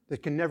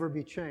 that can never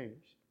be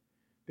changed,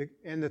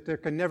 and that there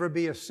can never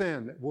be a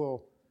sin that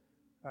will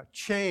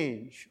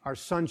change our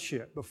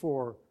sonship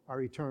before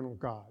our eternal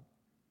God.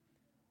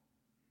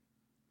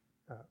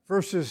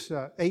 Verses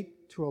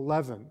 8 to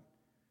 11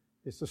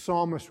 is the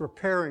psalmist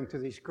repairing to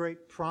these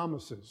great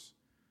promises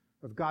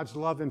of God's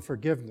love and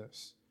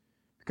forgiveness.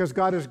 Because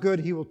God is good,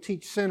 He will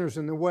teach sinners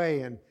in the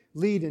way and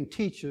lead and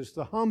teaches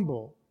the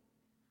humble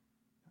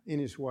in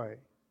His way.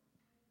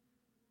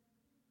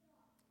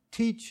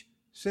 Teach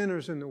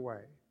sinners in the way.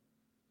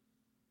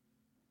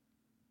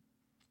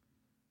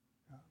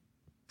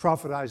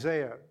 Prophet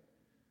Isaiah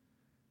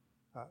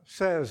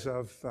says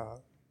of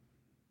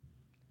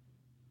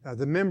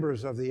the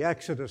members of the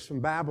Exodus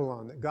from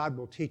Babylon that God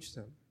will teach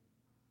them.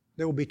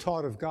 They will be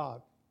taught of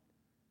God.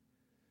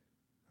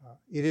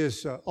 It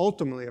is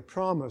ultimately a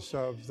promise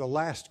of the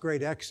last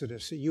great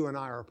Exodus that you and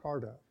I are a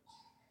part of.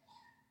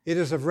 It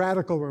is of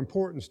radical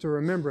importance to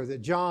remember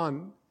that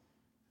John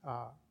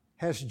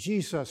has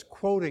Jesus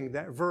quoting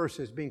that verse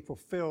as being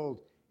fulfilled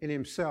in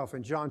himself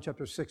in John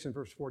chapter 6 and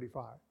verse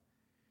 45.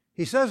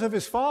 He says of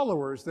his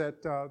followers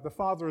that the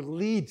Father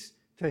leads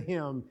to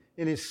him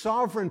in His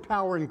sovereign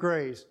power and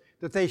grace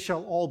that they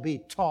shall all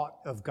be taught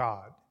of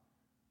God.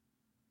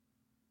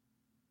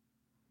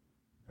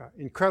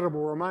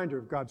 Incredible reminder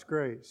of God's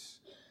grace,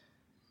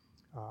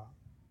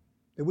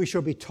 that we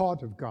shall be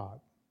taught of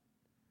God.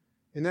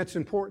 And that's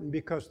important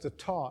because the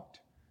taught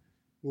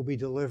will be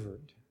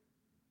delivered.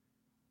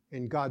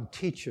 And God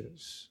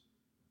teaches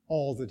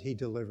all that He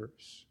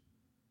delivers.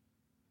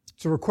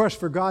 It's a request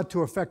for God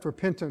to effect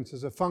repentance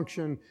as a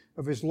function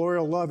of His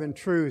loyal love and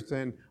truth,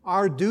 and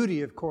our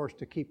duty, of course,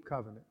 to keep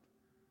covenant.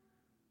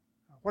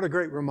 What a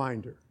great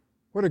reminder.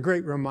 What a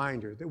great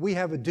reminder that we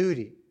have a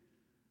duty.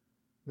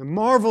 The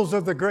marvels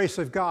of the grace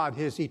of God,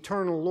 His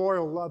eternal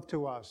loyal love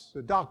to us,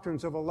 the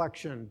doctrines of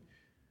election,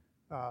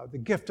 the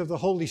gift of the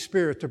Holy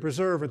Spirit to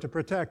preserve and to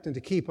protect and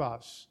to keep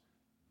us.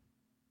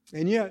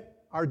 And yet,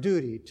 our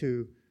duty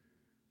to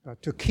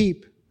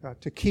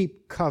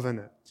keep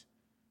covenant.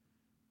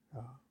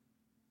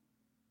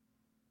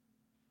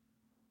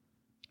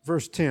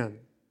 Verse 10,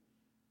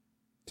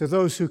 to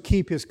those who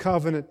keep His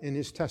covenant and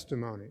His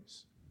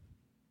testimonies.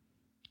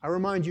 I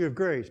remind you of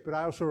grace, but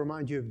I also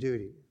remind you of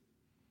duty.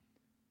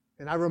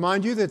 And I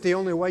remind you that the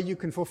only way you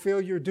can fulfill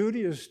your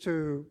duty is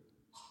to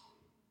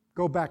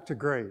go back to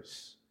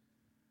grace.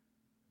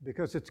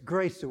 Because it's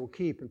grace that will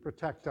keep and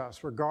protect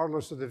us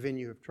regardless of the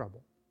venue of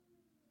trouble.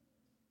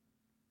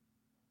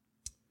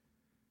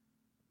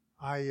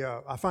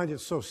 I find it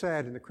so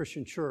sad in the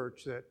Christian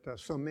church that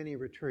so many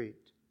retreat.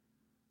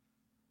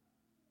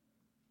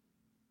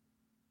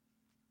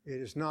 It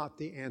is not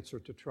the answer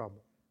to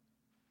trouble.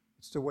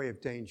 It's the way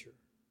of danger.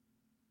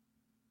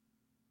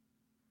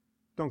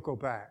 Don't go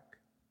back.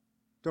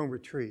 Don't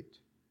retreat.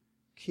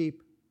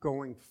 Keep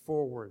going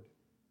forward.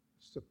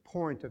 It's the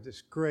point of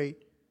this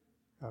great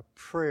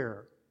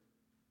prayer,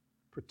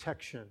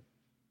 protection.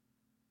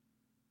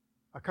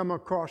 I come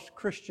across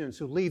Christians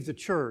who leave the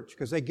church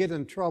because they get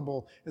in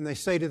trouble and they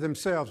say to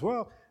themselves,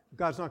 well,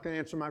 God's not going to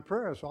answer my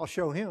prayers, so I'll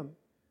show Him.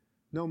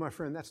 No, my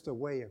friend, that's the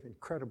way of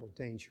incredible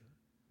danger.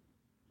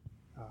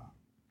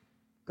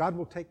 God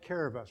will take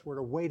care of us. We're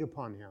to wait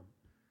upon Him.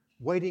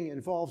 Waiting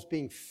involves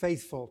being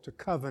faithful to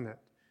covenant,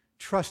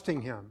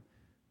 trusting Him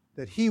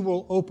that He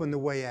will open the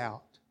way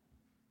out.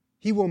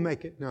 He will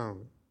make it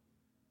known.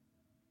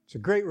 It's a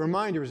great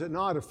reminder, is it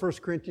not, of 1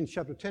 Corinthians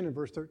chapter 10 and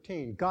verse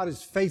 13. God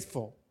is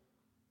faithful.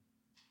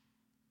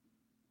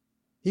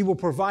 He will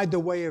provide the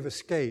way of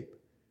escape.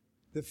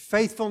 That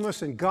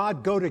faithfulness and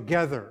God go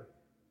together.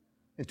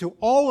 And to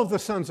all of the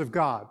sons of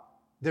God,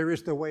 there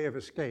is the way of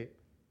escape.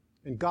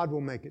 And God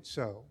will make it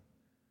so.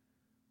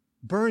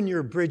 Burn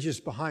your bridges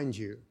behind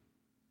you.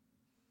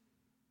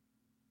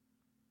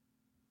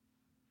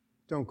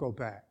 Don't go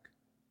back.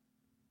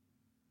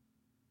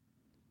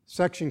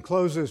 Section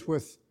closes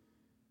with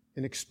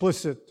an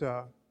explicit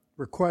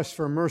request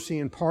for mercy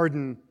and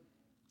pardon.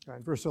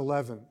 Verse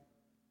 11.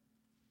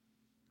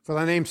 For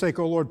Thy name's sake,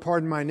 O Lord,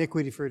 pardon my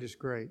iniquity, for it is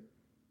great.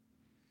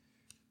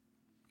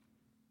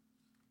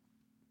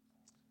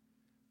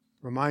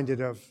 Reminded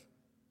of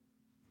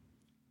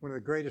One of the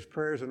greatest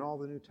prayers in all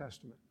the New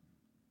Testament.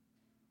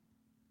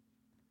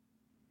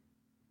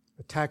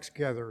 A tax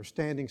gatherer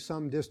standing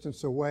some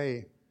distance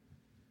away,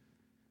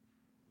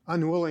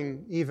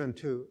 unwilling even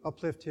to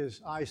uplift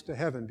his eyes to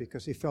heaven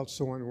because he felt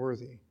so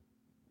unworthy.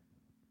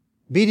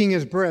 Beating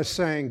his breast,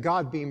 saying,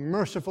 God, be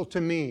merciful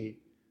to me,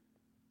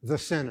 the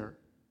sinner.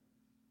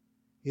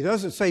 He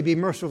doesn't say, be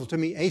merciful to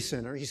me, a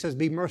sinner. He says,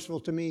 be merciful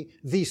to me,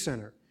 the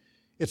sinner.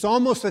 It's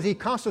almost that he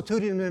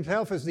constituted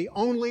himself as the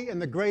only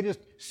and the greatest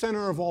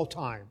sinner of all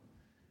time.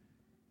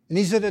 And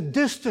he's at a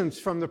distance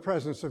from the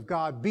presence of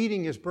God,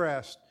 beating his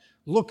breast,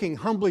 looking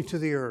humbly to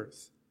the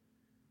earth.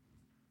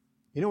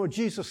 You know what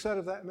Jesus said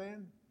of that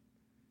man?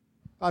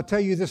 I'll tell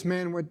you, this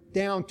man went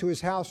down to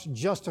his house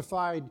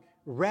justified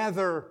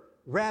rather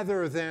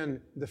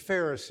than the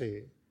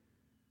Pharisee.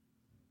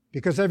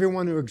 Because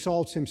everyone who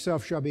exalts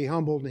himself shall be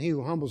humbled, and he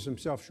who humbles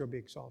himself shall be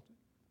exalted.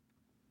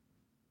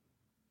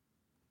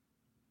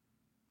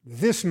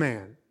 This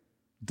man,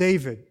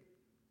 David,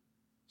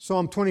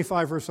 Psalm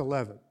 25, verse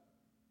 11,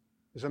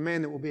 is a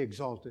man that will be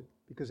exalted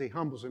because he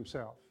humbles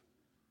himself,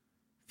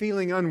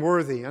 feeling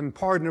unworthy,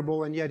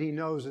 unpardonable, and yet he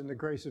knows in the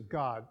grace of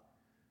God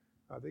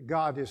that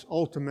God is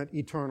ultimate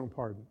eternal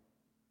pardon.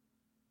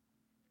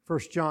 1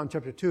 John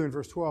chapter 2 and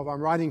verse 12,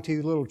 I'm writing to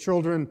you, little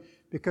children,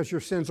 because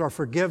your sins are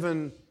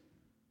forgiven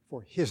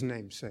for His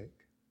name's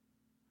sake.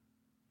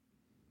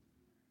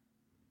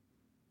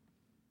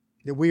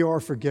 That we are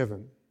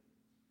forgiven.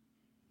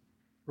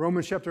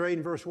 Romans chapter 8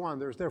 and verse 1,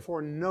 there's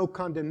therefore no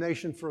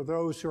condemnation for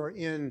those who are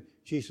in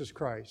Jesus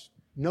Christ.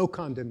 No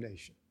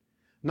condemnation.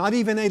 Not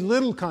even a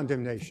little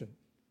condemnation.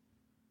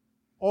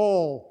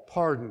 All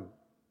pardon.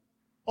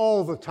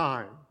 All the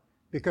time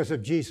because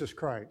of Jesus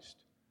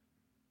Christ.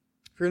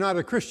 If you're not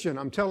a Christian,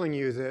 I'm telling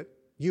you that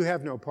you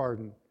have no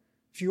pardon.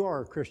 If you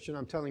are a Christian,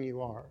 I'm telling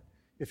you are.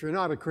 If you're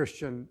not a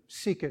Christian,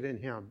 seek it in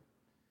Him,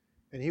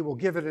 and He will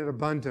give it in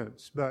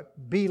abundance.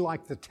 But be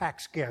like the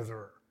tax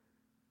gatherer.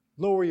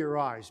 Lower your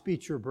eyes,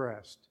 beat your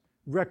breast,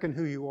 reckon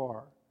who you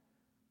are,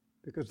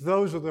 because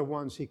those are the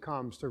ones He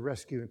comes to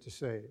rescue and to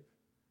save.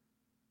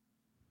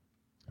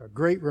 A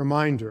great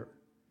reminder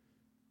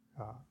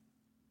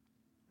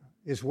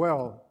as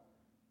well,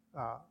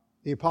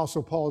 the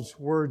Apostle Paul's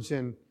words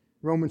in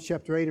Romans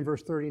chapter 8 and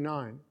verse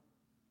 39,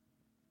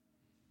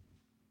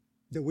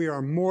 that we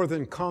are more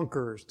than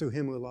conquerors through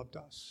Him who loved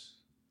us.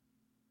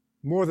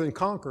 More than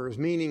conquerors,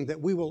 meaning that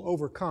we will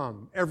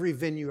overcome every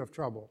venue of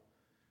trouble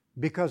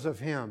because of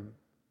Him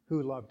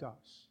who loved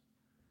us.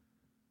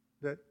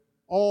 That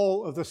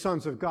all of the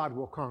sons of God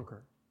will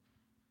conquer.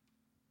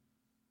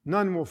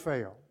 None will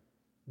fail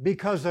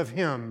because of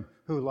Him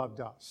who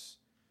loved us.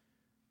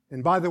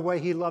 And by the way,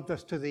 He loved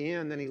us to the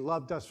end, and He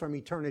loved us from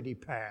eternity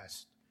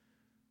past.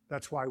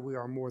 That's why we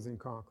are more than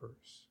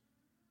conquerors.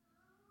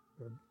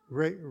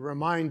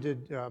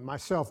 Reminded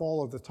myself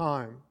all of the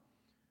time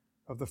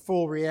of the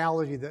full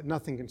reality that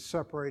nothing can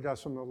separate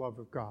us from the love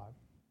of God.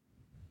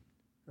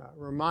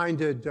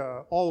 Reminded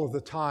all of the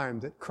time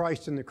that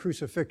Christ in the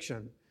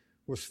crucifixion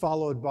was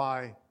followed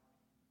by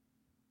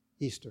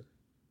Easter.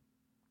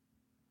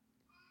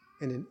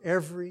 And in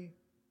every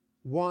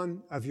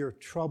one of your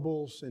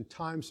troubles and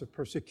times of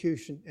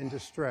persecution and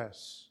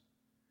distress,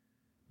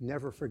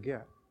 never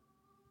forget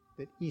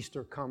that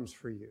Easter comes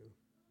for you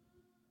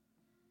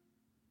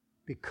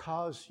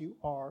because you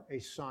are a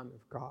son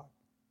of God.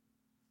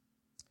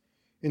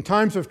 In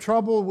times of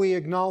trouble, we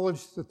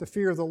acknowledge that the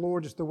fear of the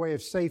Lord is the way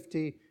of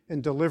safety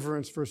and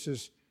deliverance,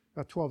 verses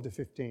 12 to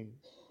 15.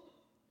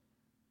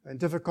 In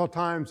difficult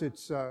times,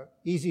 it's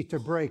easy to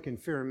break and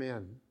fear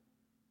men.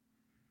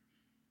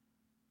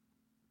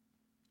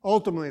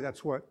 Ultimately,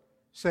 that's what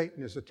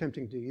Satan is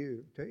attempting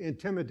to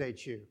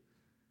intimidate you,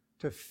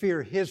 to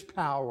fear his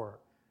power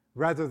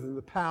rather than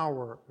the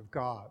power of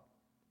God.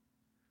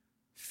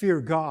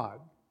 Fear God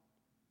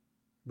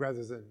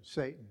rather than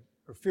Satan,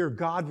 or fear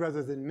God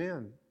rather than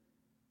men.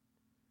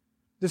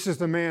 This is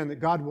the man that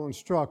God will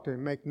instruct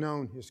and make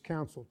known His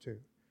counsel to,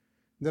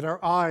 that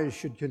our eyes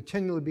should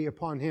continually be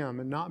upon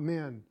Him and not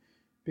men,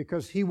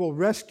 because He will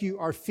rescue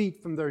our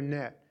feet from their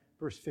net.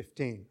 Verse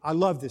 15. I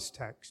love this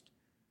text.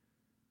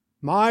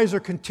 My eyes are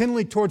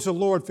continually towards the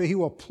Lord, for He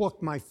will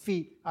pluck my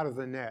feet out of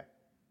the net.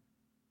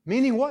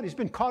 Meaning what? He's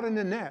been caught in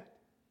the net.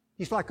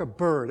 He's like a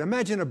bird.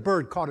 Imagine a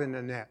bird caught in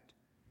a net.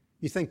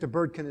 You think the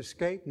bird can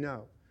escape?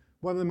 No.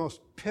 One of the most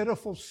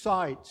pitiful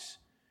sights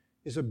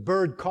is a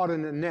bird caught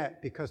in a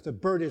net, because the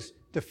bird is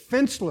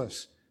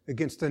defenseless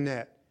against the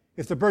net.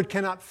 If the bird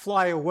cannot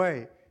fly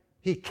away,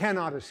 he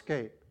cannot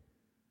escape.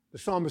 The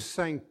psalmist is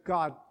saying,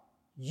 God,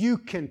 you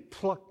can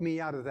pluck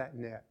me out of that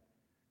net.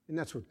 And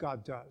that's what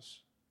God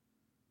does.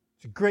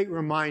 It's a great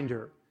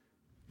reminder,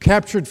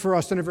 captured for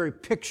us in a very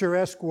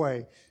picturesque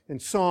way in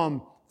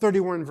Psalm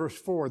 31 verse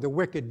 4, the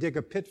wicked dig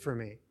a pit for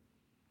me.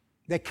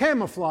 They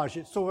camouflage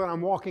it so that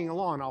I'm walking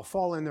along, I'll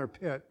fall in their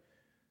pit.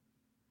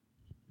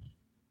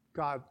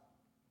 God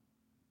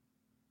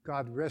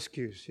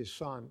rescues His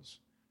sons,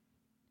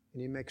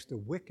 and He makes the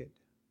wicked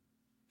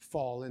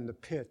fall in the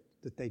pit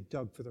that they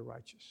dug for the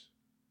righteous.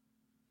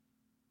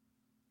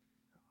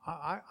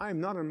 I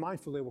am not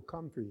unmindful they will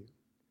come for you.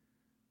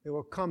 They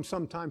will come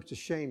sometimes to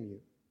shame you.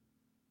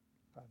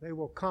 They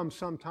will come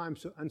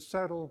sometimes to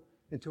unsettle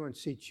and to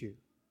unseat you.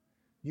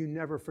 You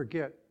never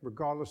forget,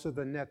 regardless of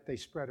the net they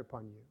spread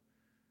upon you,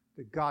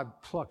 that God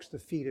plucks the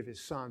feet of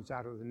His sons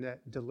out of the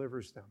net and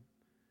delivers them.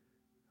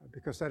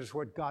 Because that is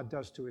what God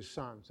does to His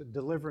sons. The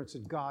deliverance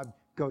and God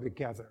go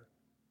together.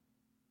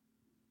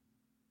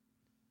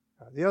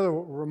 The other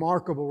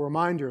remarkable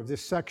reminder of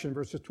this section,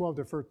 verses 12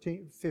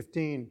 to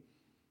 15,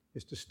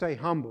 is to stay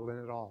humble in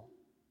it all.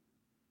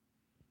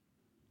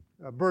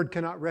 A bird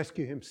cannot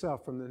rescue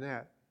himself from the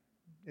net.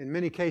 In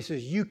many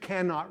cases, you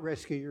cannot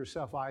rescue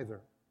yourself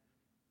either.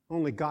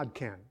 Only God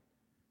can.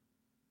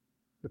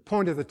 The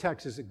point of the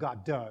text is that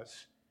God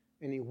does,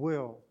 and He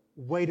will.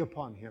 Wait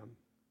upon Him.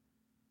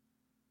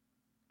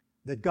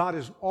 That God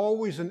is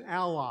always an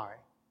ally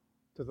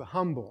to the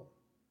humble.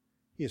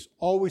 He is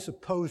always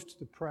opposed to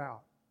the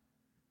proud.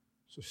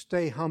 So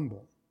stay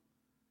humble,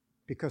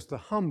 because the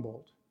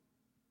humbled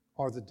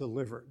are the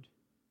delivered.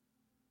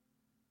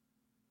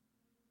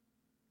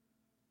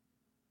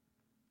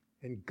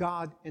 And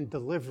God and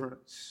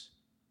deliverance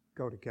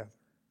go together.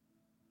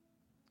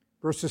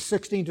 Verses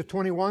 16 to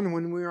 21,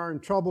 when we are in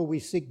trouble, we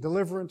seek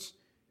deliverance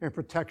and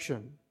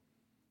protection.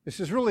 This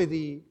is really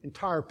the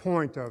entire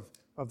point of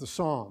the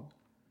psalm,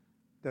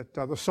 that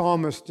the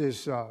psalmist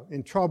is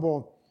in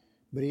trouble,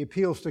 but he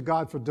appeals to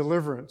God for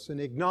deliverance and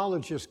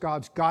acknowledges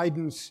God's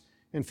guidance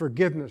and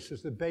forgiveness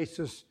as the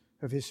basis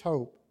of his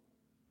hope.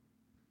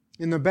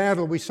 In the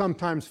battle, we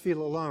sometimes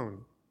feel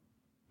alone.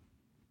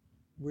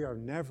 We are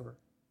never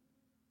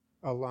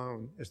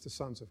alone as the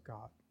sons of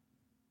God.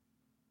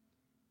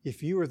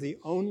 If you are the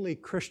only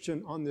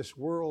Christian on this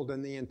world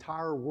and the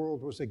entire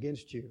world was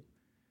against you,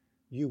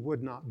 you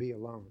would not be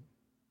alone.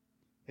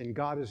 And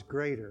God is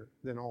greater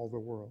than all the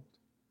world.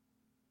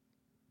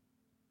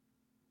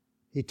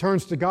 He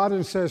turns to God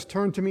and says,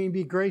 "Turn to me and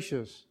be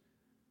gracious."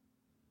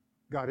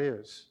 God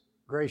is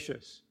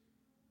gracious.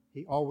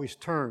 He always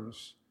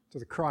turns to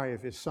the cry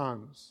of His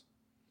sons.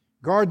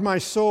 "Guard my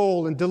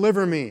soul and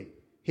deliver me."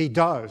 He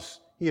does.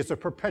 He is a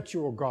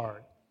perpetual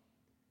guard.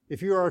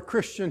 If you are a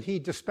Christian, He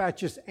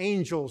dispatches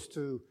angels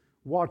to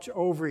watch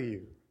over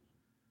you.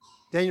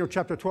 Daniel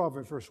chapter 12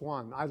 and verse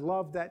 1. I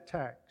love that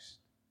text.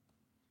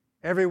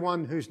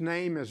 Everyone whose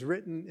name is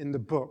written in the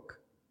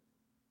book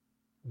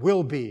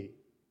will be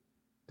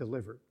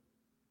delivered.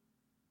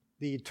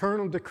 The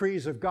eternal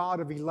decrees of God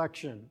of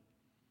election,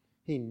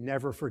 He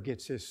never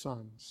forgets His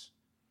sons.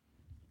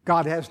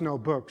 God has no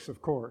books,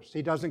 of course.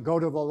 He doesn't go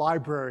to the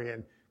library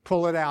and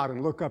pull it out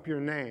and look up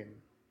your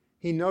name.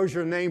 He knows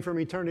your name from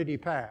eternity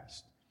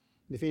past.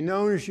 If He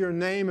knows your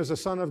name as a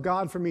son of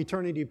God from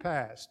eternity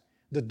past,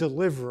 the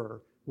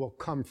deliverer will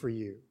come for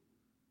you.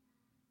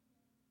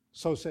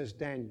 So says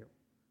Daniel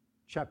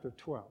chapter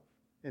 12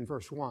 and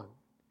verse 1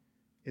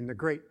 in the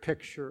great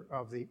picture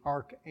of the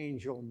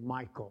archangel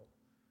Michael,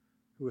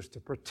 who is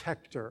the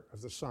protector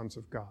of the sons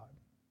of God.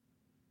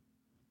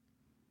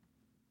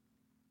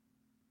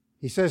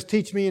 He says,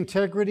 "Teach me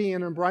integrity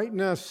and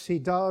uprightness." He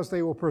does.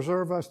 They will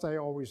preserve us. They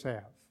always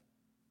have.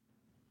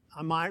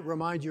 I might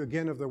remind you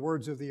again of the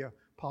words of the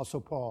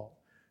Apostle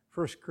Paul,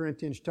 1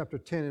 Corinthians chapter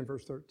 10 and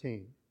verse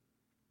 13.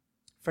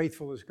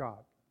 Faithful is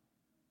God.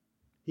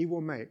 He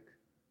will make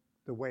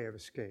the way of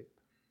escape.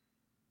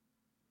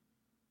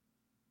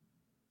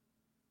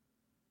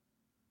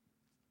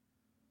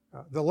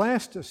 The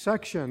last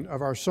section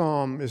of our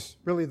psalm is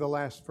really the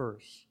last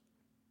verse,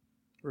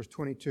 verse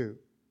 22.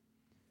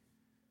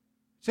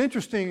 It's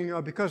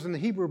interesting because in the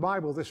Hebrew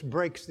Bible, this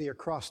breaks the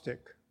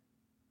acrostic.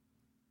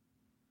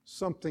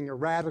 Something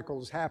radical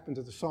has happened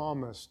to the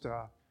psalmist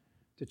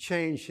to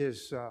change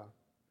the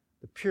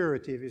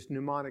purity of his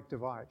mnemonic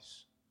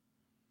device.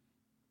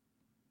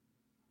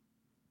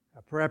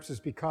 Perhaps it's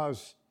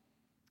because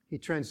he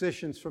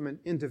transitions from an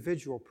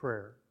individual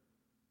prayer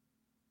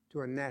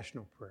to a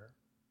national prayer.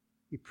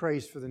 He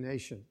prays for the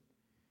nation.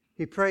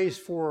 He prays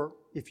for,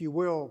 if you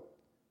will,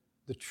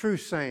 the true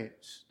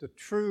saints, the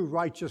true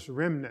righteous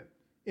remnant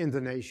in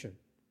the nation.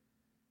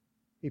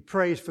 He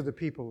prays for the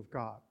people of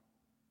God,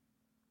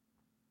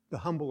 the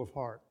humble of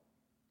heart,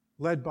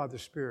 led by the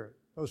Spirit,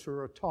 those who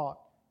are taught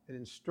and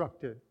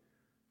instructed,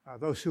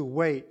 those who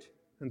wait,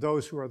 and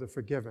those who are the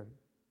forgiven.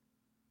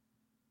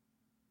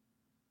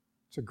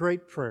 It's a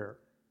great prayer.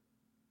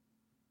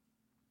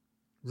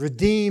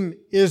 Redeem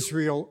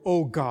Israel,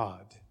 O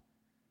God,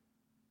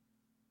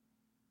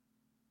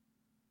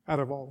 out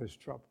of all his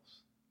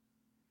troubles.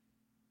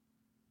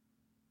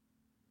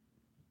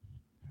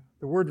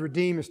 The word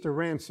redeem is to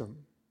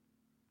ransom.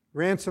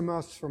 Ransom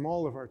us from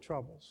all of our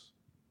troubles.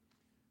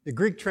 The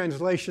Greek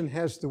translation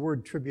has the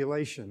word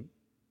tribulation.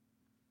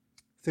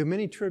 Through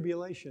many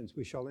tribulations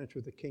we shall enter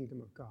the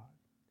kingdom of God.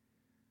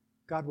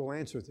 God will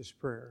answer this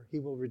prayer. He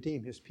will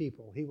redeem His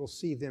people. He will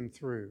see them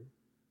through.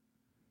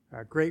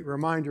 A great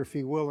reminder, if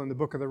you will, in the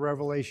book of the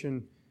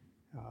Revelation,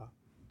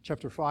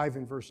 chapter 5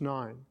 and verse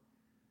 9.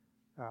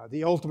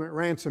 The ultimate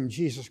ransom,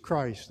 Jesus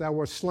Christ. Thou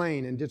wast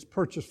slain and didst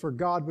purchase for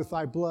God with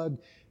thy blood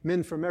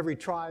men from every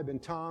tribe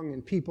and tongue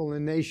and people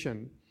and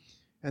nation.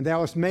 And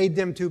thou hast made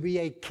them to be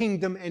a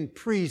kingdom and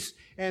priests,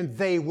 and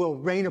they will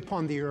reign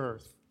upon the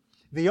earth.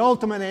 The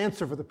ultimate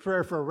answer for the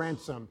prayer for a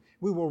ransom,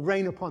 we will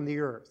reign upon the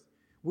earth.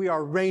 We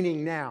are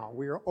reigning now.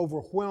 We are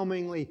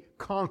overwhelmingly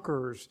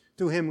conquerors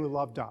through Him who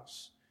loved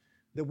us.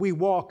 That we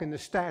walk in the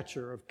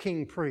stature of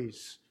king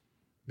priests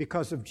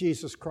because of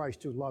Jesus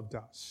Christ who loved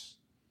us.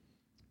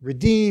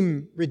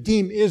 Redeem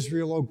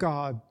Israel, O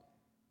God,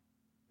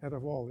 out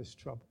of all his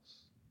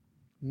troubles.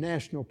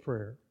 National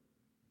prayer.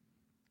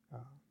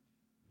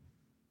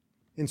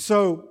 And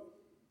so,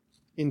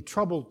 in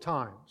troubled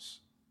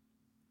times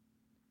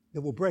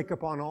that will break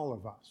upon all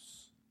of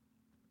us,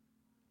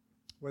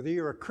 whether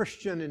you're a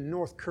Christian in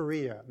North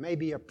Korea,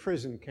 maybe a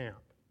prison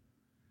camp,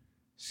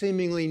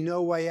 seemingly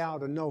no way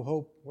out and no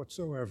hope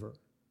whatsoever,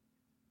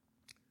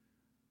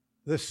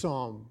 this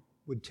psalm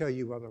would tell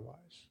you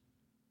otherwise.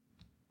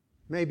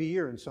 Maybe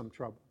you're in some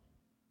trouble.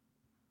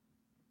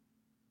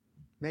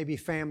 Maybe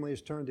family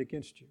has turned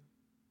against you.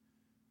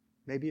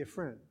 Maybe a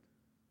friend.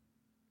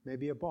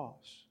 Maybe a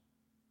boss.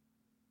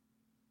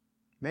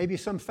 Maybe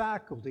some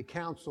faculty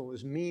council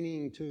is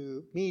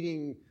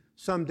meeting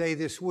someday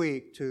this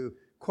week to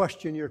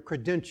question your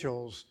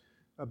credentials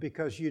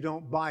because you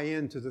don't buy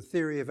into the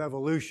theory of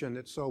evolution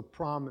that's so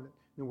prominent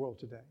in the world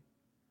today.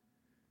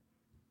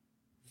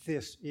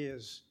 This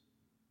is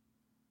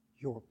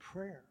your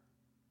prayer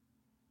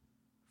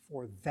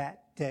for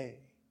that day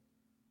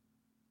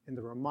and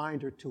the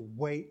reminder to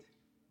wait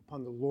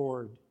upon the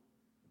Lord,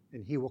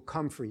 and He will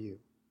come for you,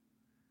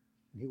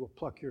 and He will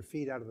pluck your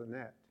feet out of the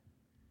net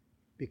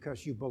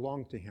because you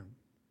belong to Him,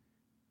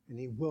 and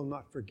He will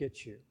not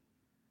forget you,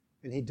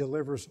 and He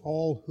delivers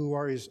all who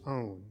are His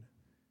own,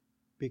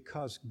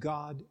 because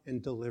God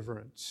and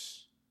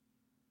deliverance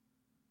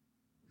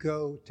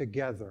go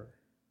together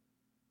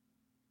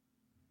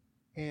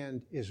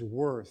and is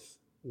worth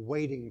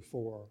waiting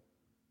for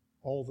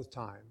all the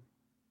time,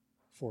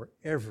 for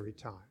every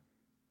time.